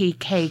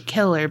BTK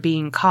killer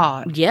being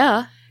caught.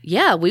 Yeah.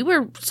 Yeah. We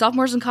were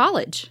sophomores in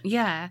college.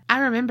 Yeah. I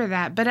remember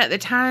that. But at the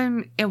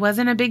time, it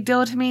wasn't a big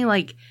deal to me.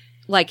 Like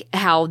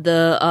how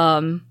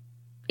the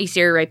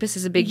serial rapist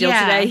is a big deal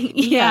today.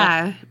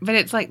 Yeah. But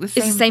it's like the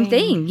same It's the same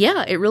thing.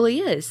 Yeah, it really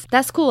is.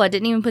 That's cool. I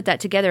didn't even put that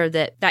together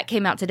that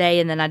came out today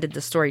and then I did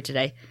the story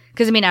today.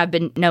 Because, I've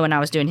been knowing I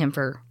was doing him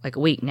for a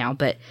week now,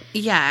 but.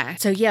 Yeah.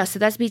 So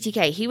that's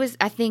BTK. He was,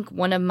 I think,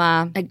 one of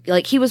my,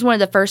 he was one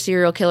of the first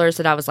serial killers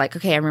that I was like,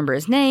 okay, I remember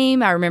his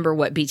name. I remember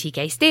what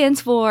BTK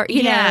stands for,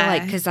 you know,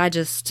 because I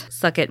just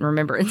suck at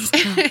remembering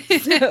stuff.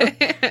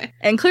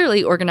 And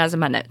clearly organizing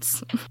my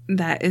notes.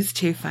 That is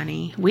too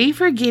funny. We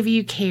forgive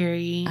you,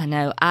 Carrie. I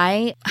know.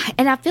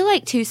 And I feel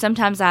like, too,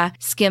 sometimes I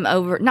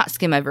not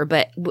skim over,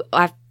 but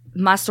I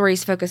my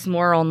stories focus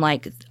more on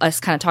like us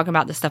kind of talking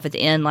about the stuff at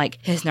the end, like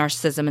his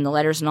narcissism and the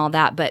letters and all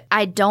that. But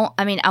I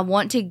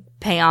want to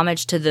pay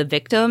homage to the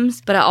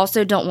victims, but I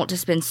also don't want to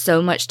spend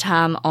so much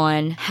time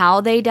on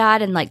how they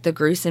died and like the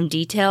gruesome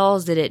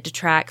details that it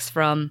detracts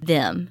from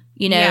them,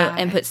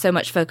 and put so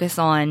much focus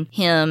on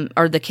him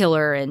or the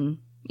killer, and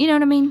you know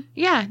what I mean?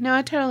 Yeah, no,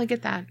 I totally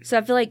get that. So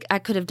I feel like I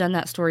could have done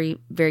that story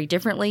very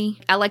differently.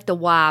 I like the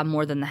why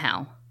more than the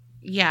how.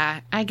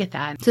 Yeah, I get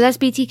that. So that's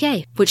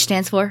BTK, which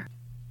stands for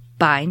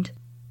bind,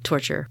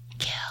 torture,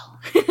 kill.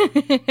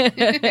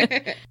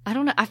 I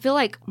don't know. I feel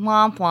like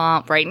womp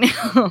womp right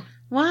now.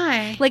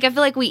 Why? Like, I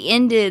feel like we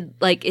ended,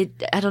 like,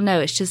 it, I don't know.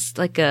 It's just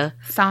like a...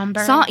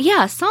 Somber?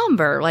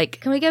 Somber.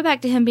 Like, can we go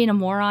back to him being a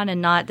moron and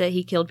not that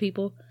he killed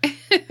people?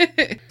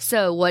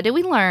 So, what did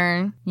we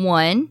learn?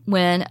 One,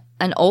 when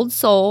an old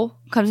soul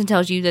comes and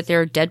tells you that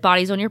there are dead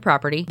bodies on your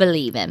property,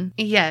 believe him.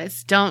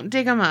 Yes, don't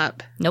dig them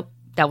up. Nope.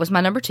 That was my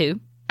number 2.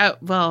 Oh,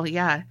 well,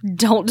 yeah.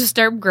 Don't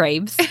disturb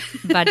graves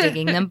by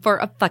digging them for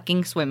a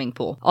fucking swimming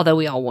pool. Although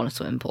we all want a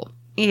swimming pool.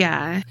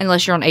 Yeah.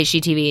 Unless you're on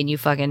HGTV and you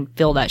fucking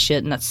fill that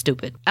shit, and that's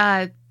stupid.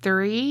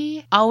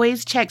 3,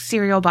 always check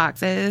cereal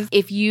boxes.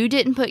 If you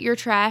didn't put your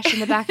trash in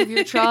the back of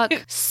your truck,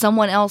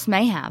 someone else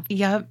may have.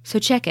 Yep. So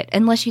check it,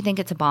 unless you think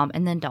it's a bomb,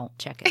 and then don't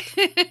check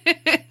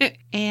it.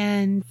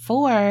 And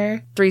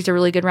 4. 3's a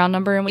really good round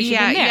number, and we should be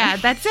there. Yeah,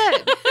 that's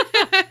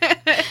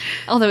it.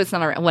 Although it's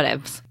not a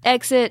whatevs.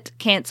 Exit,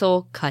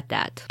 cancel, cut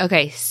that.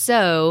 Okay,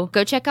 so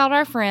go check out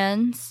our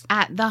friends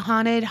At the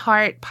Haunted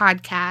Heart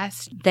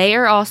Podcast. They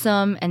are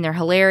awesome, and they're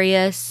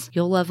hilarious.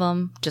 You'll love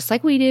them, just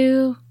like we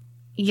do.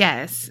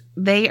 Yes,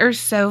 they are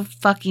so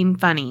fucking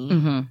funny.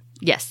 Mm-hmm.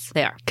 Yes,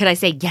 they are. Could I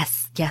say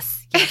yes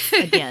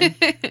again?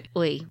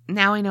 Oi.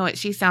 Now I know what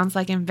she sounds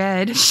like in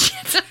bed.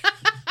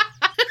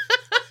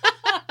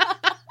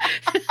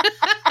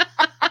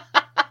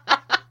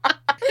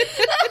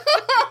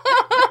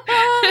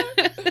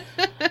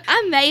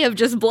 I may have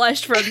just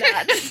blushed from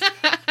that.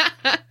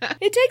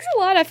 It takes a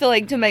lot, I feel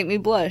like, to make me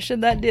blush,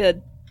 and that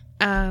did.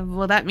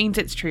 Well, that means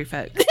it's true,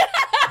 folks.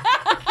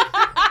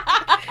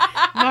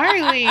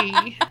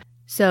 Marley.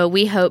 So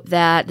we hope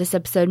that this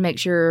episode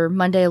makes your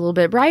Monday a little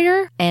bit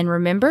brighter. And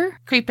remember,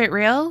 Creep it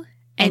real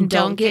and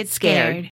don't get scared.